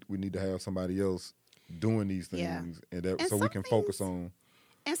know, we need to have somebody else doing these things, and so we can focus on.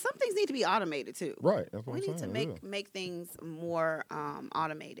 And some things need to be automated too. Right, that's what we I'm need saying. to make things more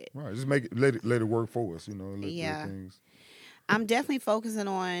automated. Right, just let it work for us. You know, let things. I'm definitely focusing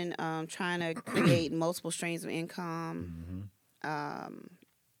on trying to create multiple streams of income.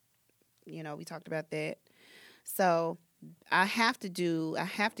 You know, we talked about that. So I have to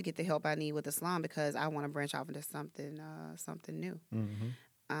get the help I need with Islam because I want to branch off into something new.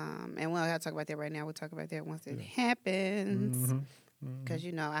 And we'll have to talk about that right now. We'll talk about that once it happens. Because,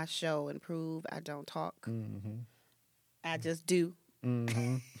 I show and prove. I don't talk. I just do.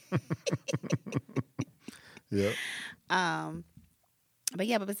 Yeah.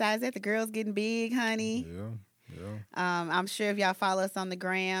 But besides that, the girl's getting big, honey. Yeah. I'm sure if y'all follow us on the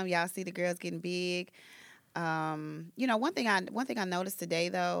gram, y'all see the girls getting big. One thing I noticed today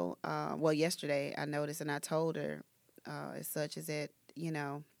though, yesterday I noticed and I told her as such is that,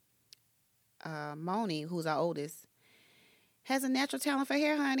 Moni, who's our oldest, has a natural talent for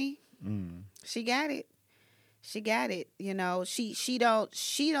hair, honey. She got it. She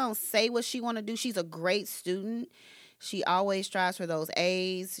don't say what she want to do. She's a great student. She always strives for those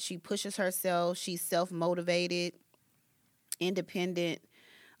A's. She pushes herself. She's self-motivated, independent,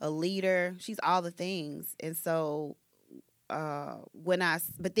 a leader. She's all the things. And so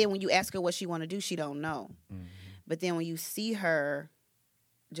but then when you ask her what she want to do, she don't know. But then when you see her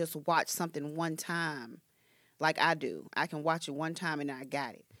just watch something one time, like I do, I can watch it one time and I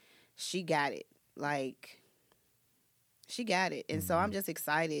got it. She got it. She got it. And so I'm just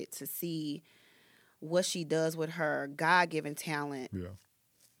excited to see what she does with her God-given talent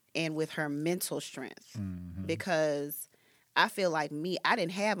and with her mental strength. Because I feel like me, I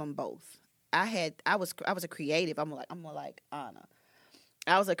didn't have them both. I was a creative. I'm more like Anna.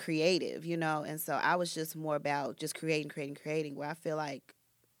 I was a creative, and so I was just more about just creating, where I feel like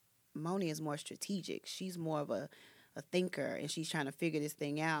Moni is more strategic. She's more of a thinker, and she's trying to figure this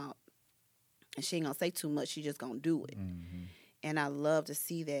thing out. And she ain't going to say too much. She just going to do it. And I love to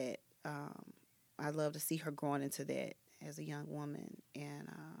see that. I love to see her growing into that as a young woman. And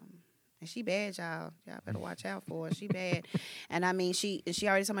she bad, y'all. Y'all better watch out for her. She bad. And I mean, she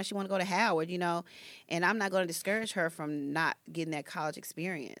already told me she want to go to Howard, and I'm not going to discourage her from not getting that college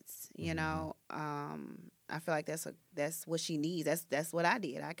experience, I feel like that's what she needs. That's what I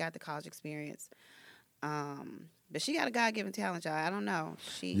did. I got the college experience. But she got a God-given talent, y'all. I don't know.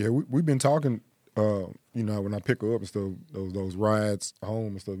 We've been talking, when I pick her up and stuff, those rides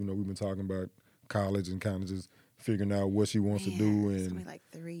home and stuff, we've been talking about college and kind of just figuring out what she wants to do. And it's going to be like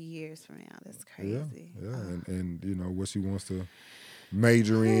 3 years from now. That's crazy. Yeah. And what she wants to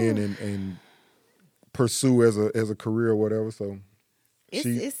major in and pursue as a career or whatever. So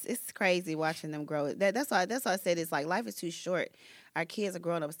it's crazy watching them grow. That's why I said it's like life is too short. Our kids are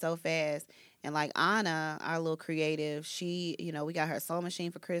growing up so fast. And like Anna, our little creative, she, we got her sewing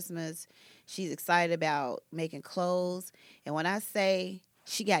machine for Christmas. She's excited about making clothes. And when I say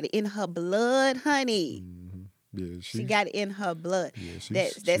she got it in her blood, honey. Yeah, she got it in her blood. Yeah,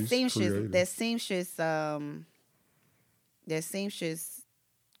 that seamstress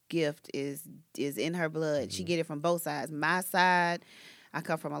gift is in her blood. She get it from both sides. My side, I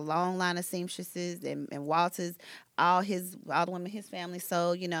come from a long line of seamstresses and Walter's, all the women in his family.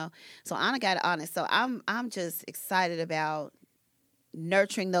 So, so Anna got it honest. So I'm just excited about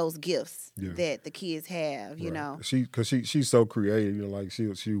nurturing those gifts that the kids have, Because she's so creative, like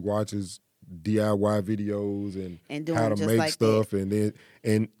she watches DIY videos and how to make like stuff that.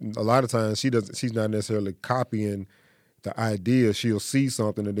 and a lot of times she's not necessarily copying the idea. She'll see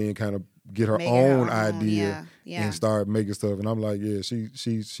something and then kind of get her own idea and start making stuff. And I'm like,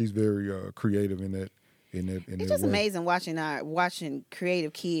 she's very creative in that. It's just amazing watching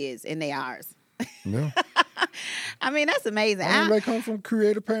creative kids and they ours. Yeah. I mean, that's amazing. They come from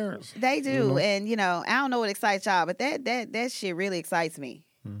creative parents. They do, and I don't know what excites y'all, but that shit really excites me.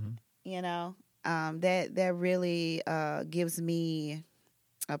 That really gives me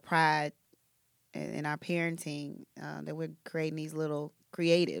a pride in our parenting, that we're creating these little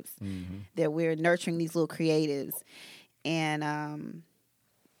creatives, that we're nurturing these little creatives, and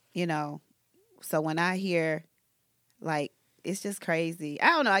so when I hear like. It's just crazy. I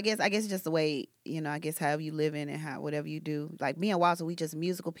don't know. I guess it's just the way, I guess however you live in and whatever you do. Like me and Walter, we just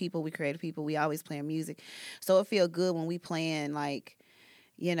musical people. We creative people. We always playing music. So it feel good when we playing like,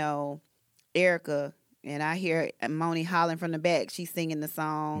 Erica and I hear Moni hollering from the back. She's singing the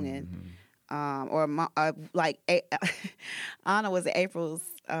song and like Anna was at April's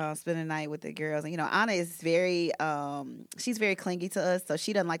spending the night with the girls. And, Anna is very, she's very clingy to us. So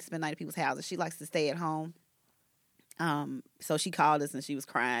she doesn't like to spend the night at people's houses. She likes to stay at home. So she called us and she was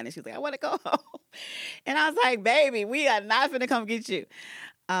crying and she was like, I want to go home. And I was like, baby, we are not finna come get you.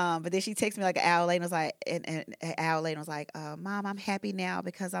 But then she texted me like an hour later and was like, an hour later was like, Mom, I'm happy now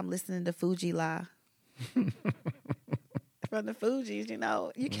because I'm listening to Fuji La. from the Fugees,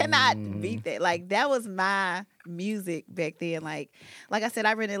 you cannot beat that. Like, that was my music back then. Like I said,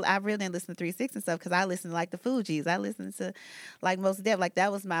 I really didn't listen to 3 6 and stuff because I listened to like the Fugees. I listened to like Mos Def. Like,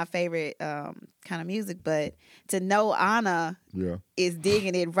 that was my favorite kind of music. But to know Anna is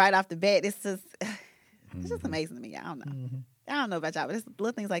digging it right off the bat, it's just amazing to me. I don't know. I don't know about y'all, but it's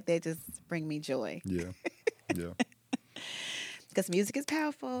little things like that just bring me joy. Yeah. Because music is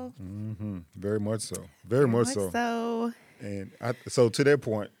powerful. Very much so. Very much so. And so to that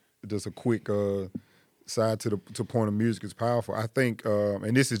point, just a quick side to the point of music is powerful. I think,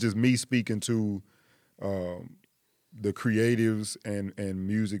 and this is just me speaking to the creatives and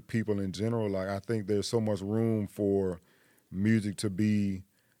music people in general. Like, I think there's so much room for music to be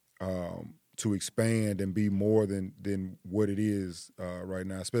to expand and be more than what it is right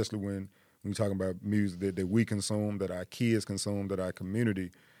now, especially when you're talking about music that we consume, that our kids consume, that our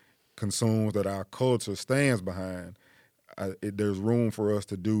community consumes, that our culture stands behind. There's room for us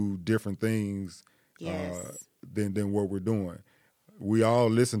to do different things than what we're doing. We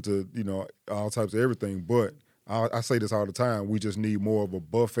all listen to, all types of everything, but I say this all the time, we just need more of a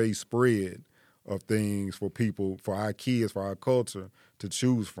buffet spread of things for people, for our kids, for our culture to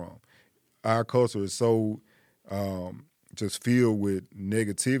choose from. Our culture is so just filled with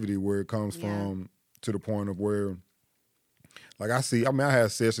negativity where it comes from, to the point of where, like, I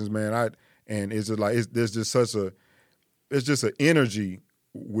have sessions, man, and it's just like, there's just it's just an energy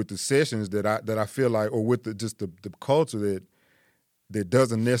with the sessions that I feel like, or with the culture that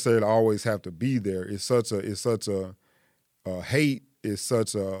doesn't necessarily always have to be there. It's such a hate, it's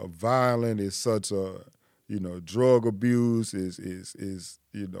such a violent, it's such a, drug abuse, is just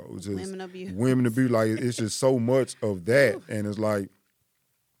women abuse. Like, it's just so much of that. And it's like,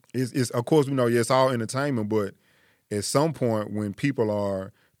 it's of course, it's all entertainment, but at some point when people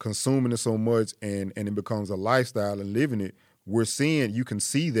are consuming it so much and it becomes a lifestyle and living it, you can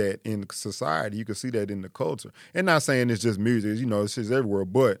see that in society, you can see that in the culture. And not saying it's just music, it's just everywhere,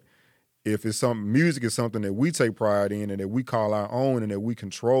 but if music is something that we take pride in and that we call our own and that we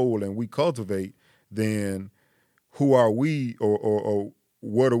control and we cultivate, then who are we or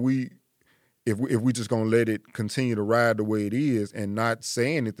what are we if we just gonna let it continue to ride the way it is and not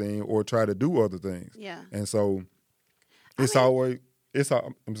say anything or try to do other things? Yeah. And so it's always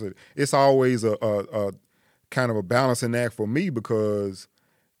a kind of a balancing act for me, because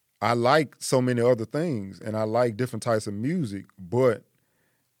I like so many other things and I like different types of music, but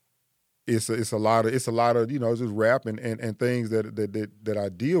it's a lot of just rap and things that I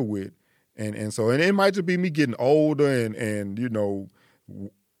deal with. And so it might just be me getting older and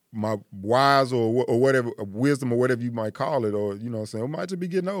my wise or whatever, wisdom or whatever you might call it, or it might just be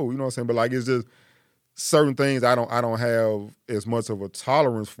getting old, but like, it's just certain things I don't have as much of a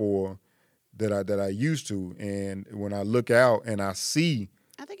tolerance for that I used to. And when I look out and I see,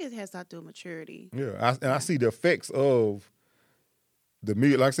 I think it has to do with maturity. Yeah, I see the effects of the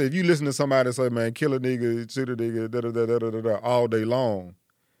music. Like I said, if you listen to somebody say, man, kill a nigga, shoot a nigga, da-da-da-da-da-da, all day long,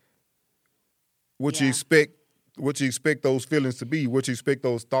 what you expect those feelings to be, what you expect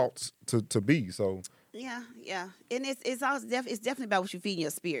those thoughts to be. So yeah, and it's definitely about what you feed in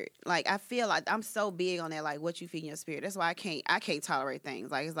your spirit. Like, I feel like I'm so big on that, like, what you feed in your spirit. That's why I can't tolerate things.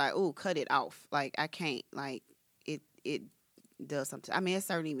 Like, it's like, ooh, cut it off. Like, I can't. Like, it does something. I mean, it's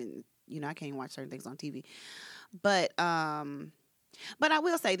certain even I can't watch certain things on TV, but I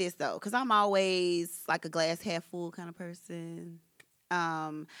will say this though, because I'm always like a glass half full kind of person.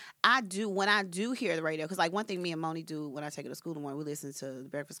 When I do hear the radio, because like one thing me and Moni do when I take her to school in the morning, we listen to the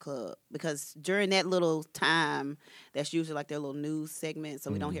Breakfast Club, because during that little time, that's usually like their little news segment,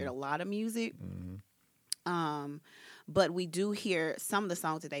 so we don't hear a lot of music. But we do hear some of the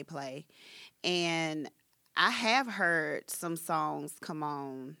songs that they play, and I have heard some songs come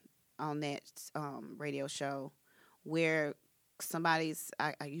on that radio show where somebody's,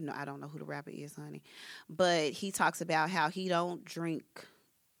 I don't know who the rapper is, honey, but he talks about how he don't drink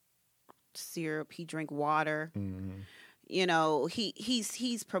syrup, he drink water.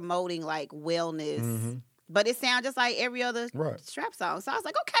 He's promoting like wellness, but it sounds just like every other strap song. So I was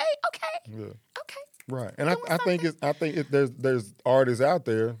like, okay, right. And I think there's artists out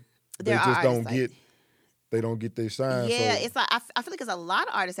there that just don't get their shine. Yeah, so. it's like I feel like there's a lot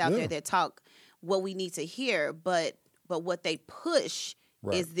of artists out there that talk what we need to hear, but what they push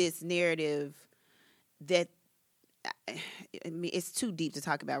is this narrative that it's too deep to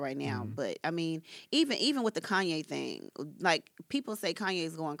talk about right now. But I mean, even with the Kanye thing, like, people say Kanye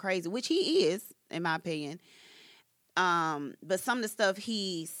is going crazy, which he is, in my opinion. But some of the stuff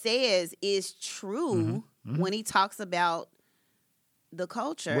he says is true when he talks about the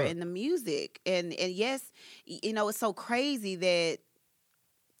culture Right. and the music. And yes, it's so crazy that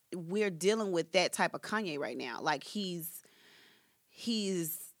we're dealing with that type of Kanye right now. Like he's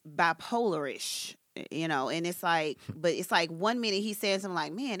bipolarish, and it's like, but it's like 1 minute he's saying something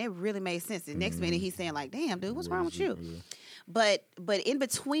like, man, that really made sense. The next minute he's saying like, damn, dude, what's wrong with you? Yeah. But in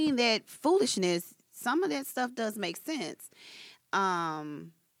between that foolishness, some of that stuff does make sense.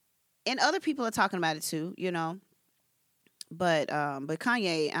 And other people are talking about it too, But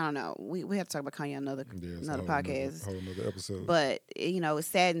Kanye, I don't know. We have to talk about Kanye another podcast. Whole another episode. But it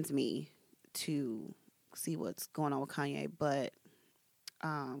saddens me to see what's going on with Kanye. But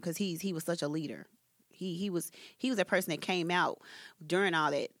because he was such a leader. He was that person that came out during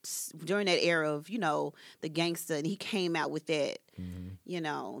that era of the gangster, and he came out with that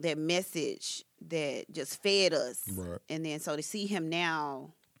that message that just fed us. Right. And then so to see him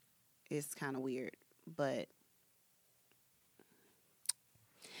now is kind of weird, but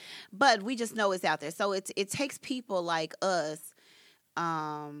we just know it's out there. So it takes people like us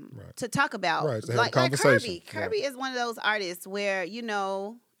to talk about, right, to have like conversation. Kirby is one of those artists where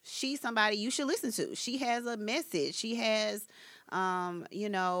she's somebody you should listen to. She has a message. She has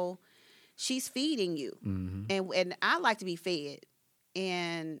she's feeding you, and I like to be fed,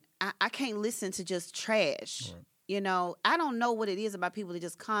 and I can't listen to just trash. Right. I don't know what it is about people that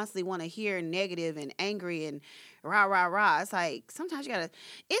just constantly want to hear negative and angry and rah, rah, rah. It's like, sometimes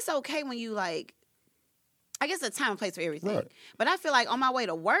it's okay when you I guess there's a time and place for everything. Right. But I feel like on my way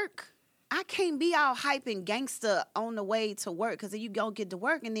to work, I can't be all hyping gangster on the way to work, because then you go get to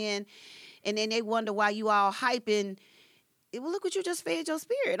work and then they wonder why you all hyping. Well, look what you just fed your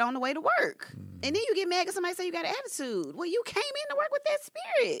spirit on the way to work. And then you get mad because somebody say you got an attitude. Well, you came in to work with that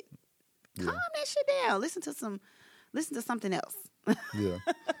spirit. Yeah. Calm that shit down. Listen to something else. Yeah.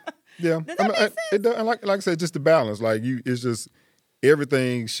 Yeah. Does that make sense? It does, and like I said, just the balance. Like it's just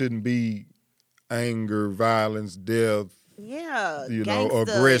everything shouldn't be anger, violence, death. Yeah. Gangsta,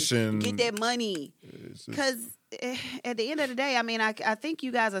 aggression. Get that money. Because at the end of the day, I mean, I think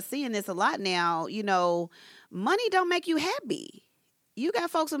you guys are seeing this a lot now. Money don't make you happy. You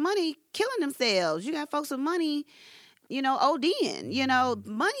got folks with money killing themselves. You got folks with money, ODing.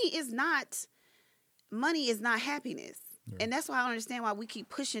 Money is not happiness. Yeah. And that's why I don't understand why we keep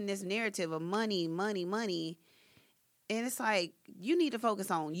pushing this narrative of money, money, money. And it's like, you need to focus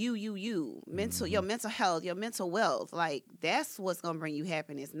on you, your mental health, your mental wealth. Like, that's what's going to bring you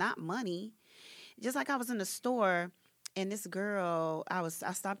happiness, not money. Just like I was in the store, and this girl, I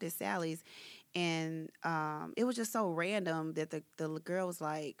stopped at Sally's, and it was just so random that the girl was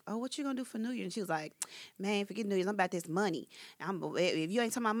like, oh, what you going to do for New Year's? And she was like, man, forget New Year's. I'm about this money. If you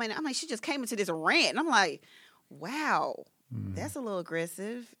ain't talking about money, I'm like, she just came into this rant. And I'm like, wow, that's a little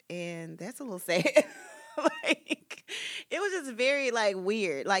aggressive, and that's a little sad. Like, it was just very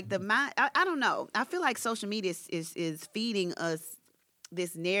weird. Like the mind, I don't know. I feel like social media is feeding us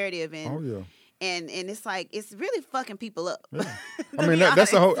this narrative, and oh yeah, and it's like it's really fucking people up. Yeah. I mean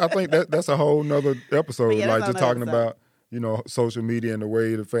that's a whole. I think that's a whole nother episode. Yeah, just talking about social media and the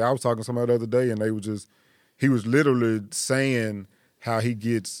way it affects. I was talking to somebody the other day, and he was literally saying how he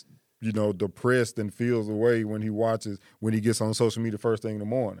gets depressed and feels away when he gets on social media first thing in the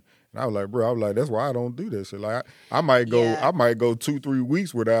morning. And I was like, bro, that's why I don't do this shit. Like I might go 2-3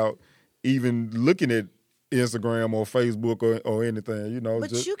 weeks without even looking at Instagram or Facebook or anything,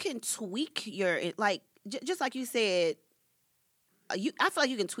 But you can tweak your just like you said. I feel like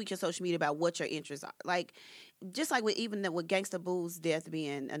you can tweak your social media about what your interests are. Like, just like with Gangsta Boo's death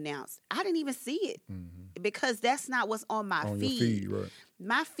being announced, I didn't even see it because that's not what's on my feed. Your feed, right.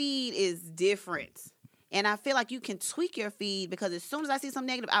 My feed is different. And I feel like you can tweak your feed, because as soon as I see something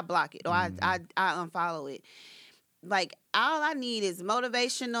negative, I block it or I unfollow it. Like, all I need is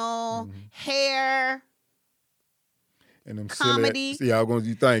motivational, hair, and them comedy. See, I was going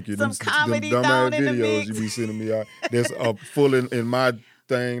to thank you. Some comedy them thrown dumbass in the videos mix. you be sending me out. That's full in my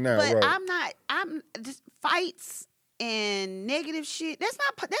thing now. But right. I'm just fights and negative shit. That's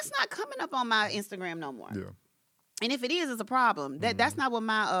not coming up on my Instagram no more. Yeah. And if it is, it's a problem. That's not what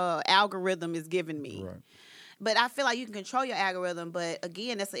my algorithm is giving me. Right. But I feel like you can control your algorithm. But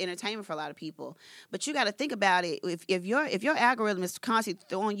again, that's the entertainment for a lot of people. But you got to think about it. If your algorithm is constantly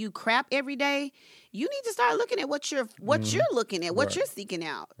throwing you crap every day, you need to start looking at what you're looking at, what you're seeking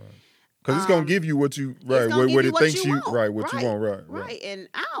out. Because it's gonna give you what you what it thinks you want, what you want, right. And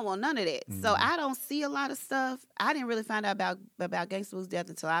I don't want none of that. So I don't see a lot of stuff. I didn't really find out about Gangsta Boo's death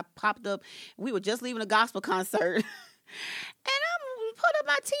until I popped up. We were just leaving a gospel concert, and I put up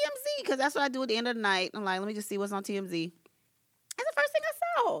my TMZ, because that's what I do at the end of the night. I'm like, let me just see what's on TMZ. That's the first thing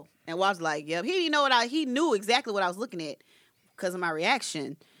I saw. And Wobb's like, yep. He knew exactly what I was looking at. because of my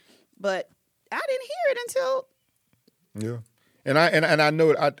reaction. But I didn't hear it until. Yeah. And I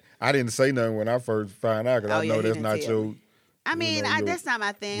know I didn't say nothing when I first found out because I know that's not your. I mean, that's not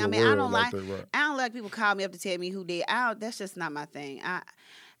my thing. I mean, I don't like that, right. I don't like people call me up to tell me who did. That's just not my thing.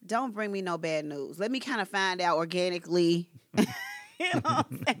 Don't bring me no bad news. Let me kind of find out organically. You know what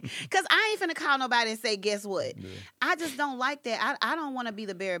I'm saying? Because I ain't finna call nobody and say, guess what? Yeah. I just don't like that. I don't want to be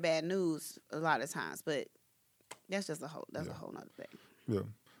the bearer of bad news a lot of times, but that's just a whole nother thing. Yeah.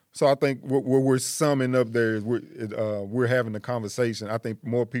 So I think what we're summing up there is we're having a conversation. I think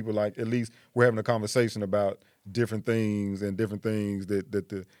more people at least we're having a conversation about different things and different things that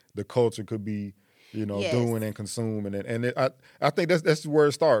the culture could be, yes. doing and consuming. And I think that's where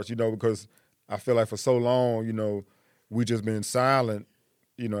it starts, because I feel like for so long, we just been silent,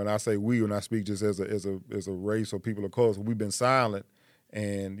 and I say we when I speak just as a race or people of color, we've been silent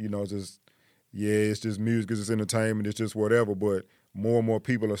and, it's just music, it's just entertainment, it's just whatever, but more and more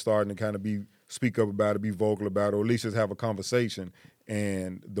people are starting to kind of speak up about it, be vocal about it, or at least just have a conversation.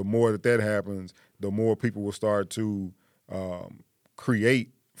 And the more that happens, the more people will start to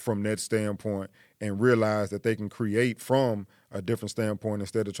create from that standpoint and realize that they can create from a different standpoint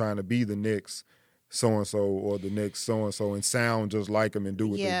instead of trying to be the next so-and-so or the next so-and-so and sound just like them and do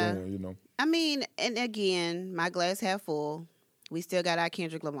what they're doing, I mean, and again, my glass half full. We still got our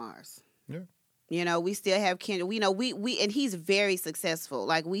Kendrick Lamars. Yeah. We still have Kendrick. We and he's very successful.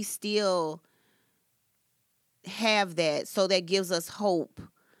 Like, we still have that. So that gives us hope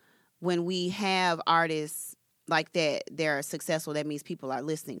when we have artists like that. They're successful. That means people are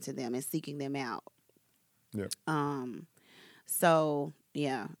listening to them and seeking them out. Yeah. So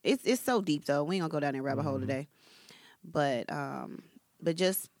yeah, it's so deep though. We ain't gonna go down that rabbit hole today. But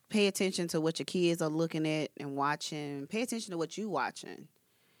just pay attention to what your kids are looking at and watching. Pay attention to what you watching.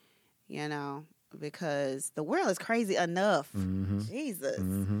 Because the world is crazy enough. Mm-hmm. Jesus.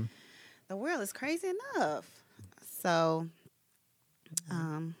 Mm-hmm. The world is crazy enough. So,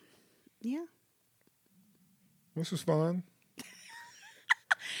 yeah. This was fun.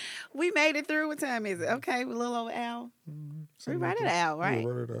 We made it through. What time is it? Okay, we're a little over an hour. Mm-hmm. We right at an hour, right?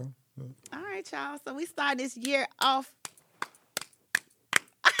 We're right at an hour. Yeah. All right, y'all. So we start this year off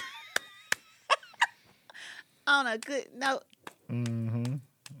on a good note. Mm-hmm.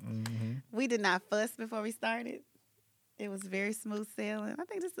 Mm-hmm. We did not fuss before we started. It was very smooth sailing. I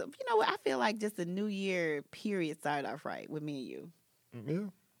think what? I feel like just the new year period started off right with me and you. Yeah.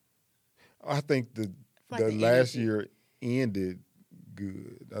 I think the last year ended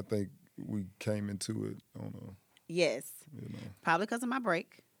good. I think we came into it on a. Yes. Probably because of my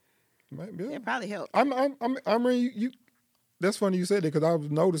break. Maybe. Yeah. It probably helped. I mean, you. That's funny you said that because I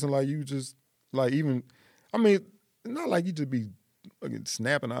was noticing you just even. I mean, not like you just be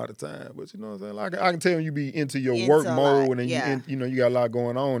snapping all the time, but you know what I'm saying? Like I can tell you be into your work mode and you got a lot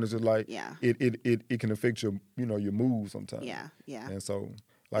going on. It's just it can affect your your mood sometimes. Yeah, yeah. And so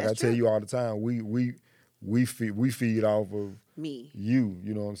I tell you all the time, we feed off of me. You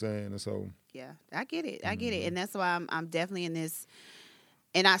know what I'm saying? And so yeah, I get it. I get it, and that's why I'm definitely in this.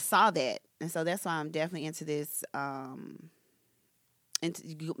 And I saw that, and so that's why I'm definitely into this.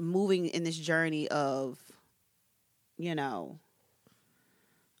 Into moving in this journey of,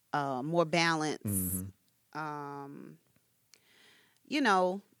 more balance. Mm-hmm.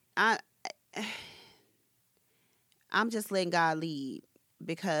 I'm just letting God lead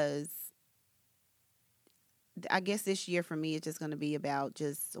because I guess this year for me is just going to be about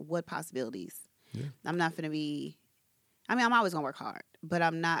just what possibilities. Yeah. I'm not going to be. I'm always going to work hard, but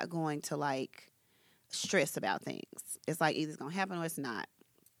I'm not going to stress about things. It's either it's going to happen or it's not.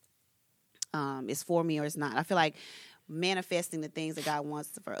 It's for me or it's not. I feel like manifesting the things that God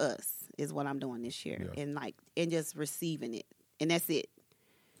wants for us is what I'm doing this year, and just receiving it, and that's it.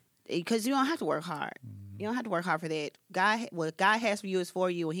 Because you don't have to work hard. Mm-hmm. You don't have to work hard for that. What God has for you is for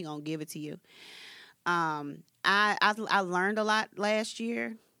you, and He gonna give it to you. I learned a lot last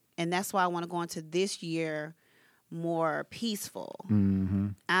year, and that's why I want to go into this year more peaceful. Mm-hmm.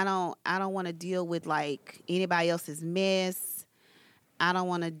 I don't want to deal with anybody else's mess. I don't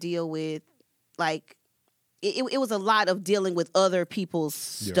want to deal with it was a lot of dealing with other people's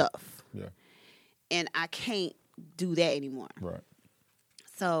stuff. Yeah. And I can't do that anymore. Right.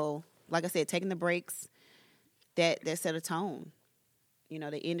 So, like I said, taking the breaks, that set a tone.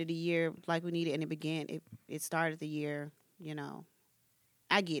 The end of the year, like we needed, and it started the year,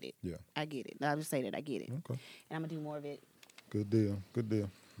 I get it. Yeah. I get it. I'll just say that I get it. Okay. And I'm going to do more of it. Good deal. Good deal.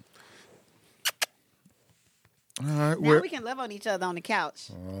 All right, now we can live on each other on the couch.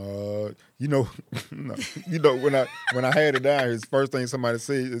 When I had it down, his first thing somebody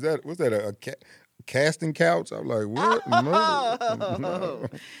said was that a cat? casting couch. I'm like, what? No.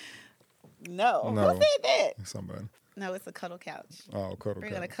 No. Who said that? Somebody. No, it's a cuddle couch. Oh, cuddle We're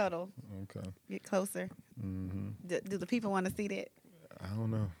couch. gonna cuddle. Okay. Get closer. Mm-hmm. Do the people want to see that? I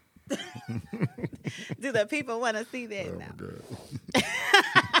don't know. Do the people want to see that? Oh, No. my God.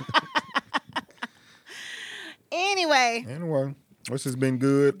 Anyway, this has been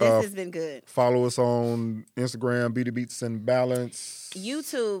good. this has been good. Follow us on Instagram, Beauty Beats and Balance.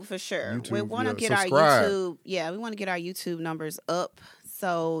 YouTube for sure. We YouTube, want to get subscribe. our YouTube. Yeah, we want to get our YouTube numbers up.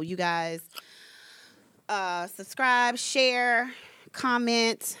 So you guys subscribe, share,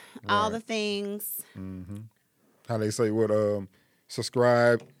 comment, all the things. Mm-hmm. How they say what?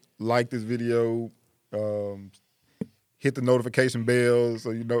 Subscribe, like this video, hit the notification bell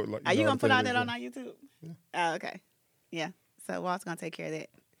so you know. Like, Are you gonna put all that on our YouTube? Yeah. Oh, okay. Yeah. So Walt's gonna take care of that.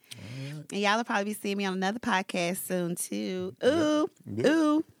 Right. And y'all will probably be seeing me on another podcast soon too. Ooh, yeah.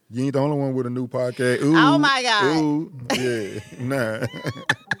 Ooh. You ain't the only one with a new podcast. Ooh, oh my God. Ooh, yeah, nah.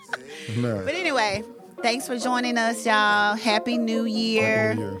 Nah. But anyway, thanks for joining us, y'all. Happy New Year.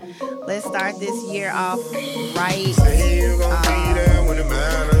 Happy New Year. Let's start this year off right. Say you gon' be there when it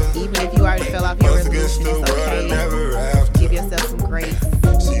matters. Even if you already fell off your Once against resolution, the it's world, I okay. never after. Give yourself some grace.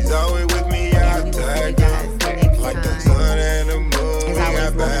 She's always with me, And I we will see you tag guys her. next Like the time. sun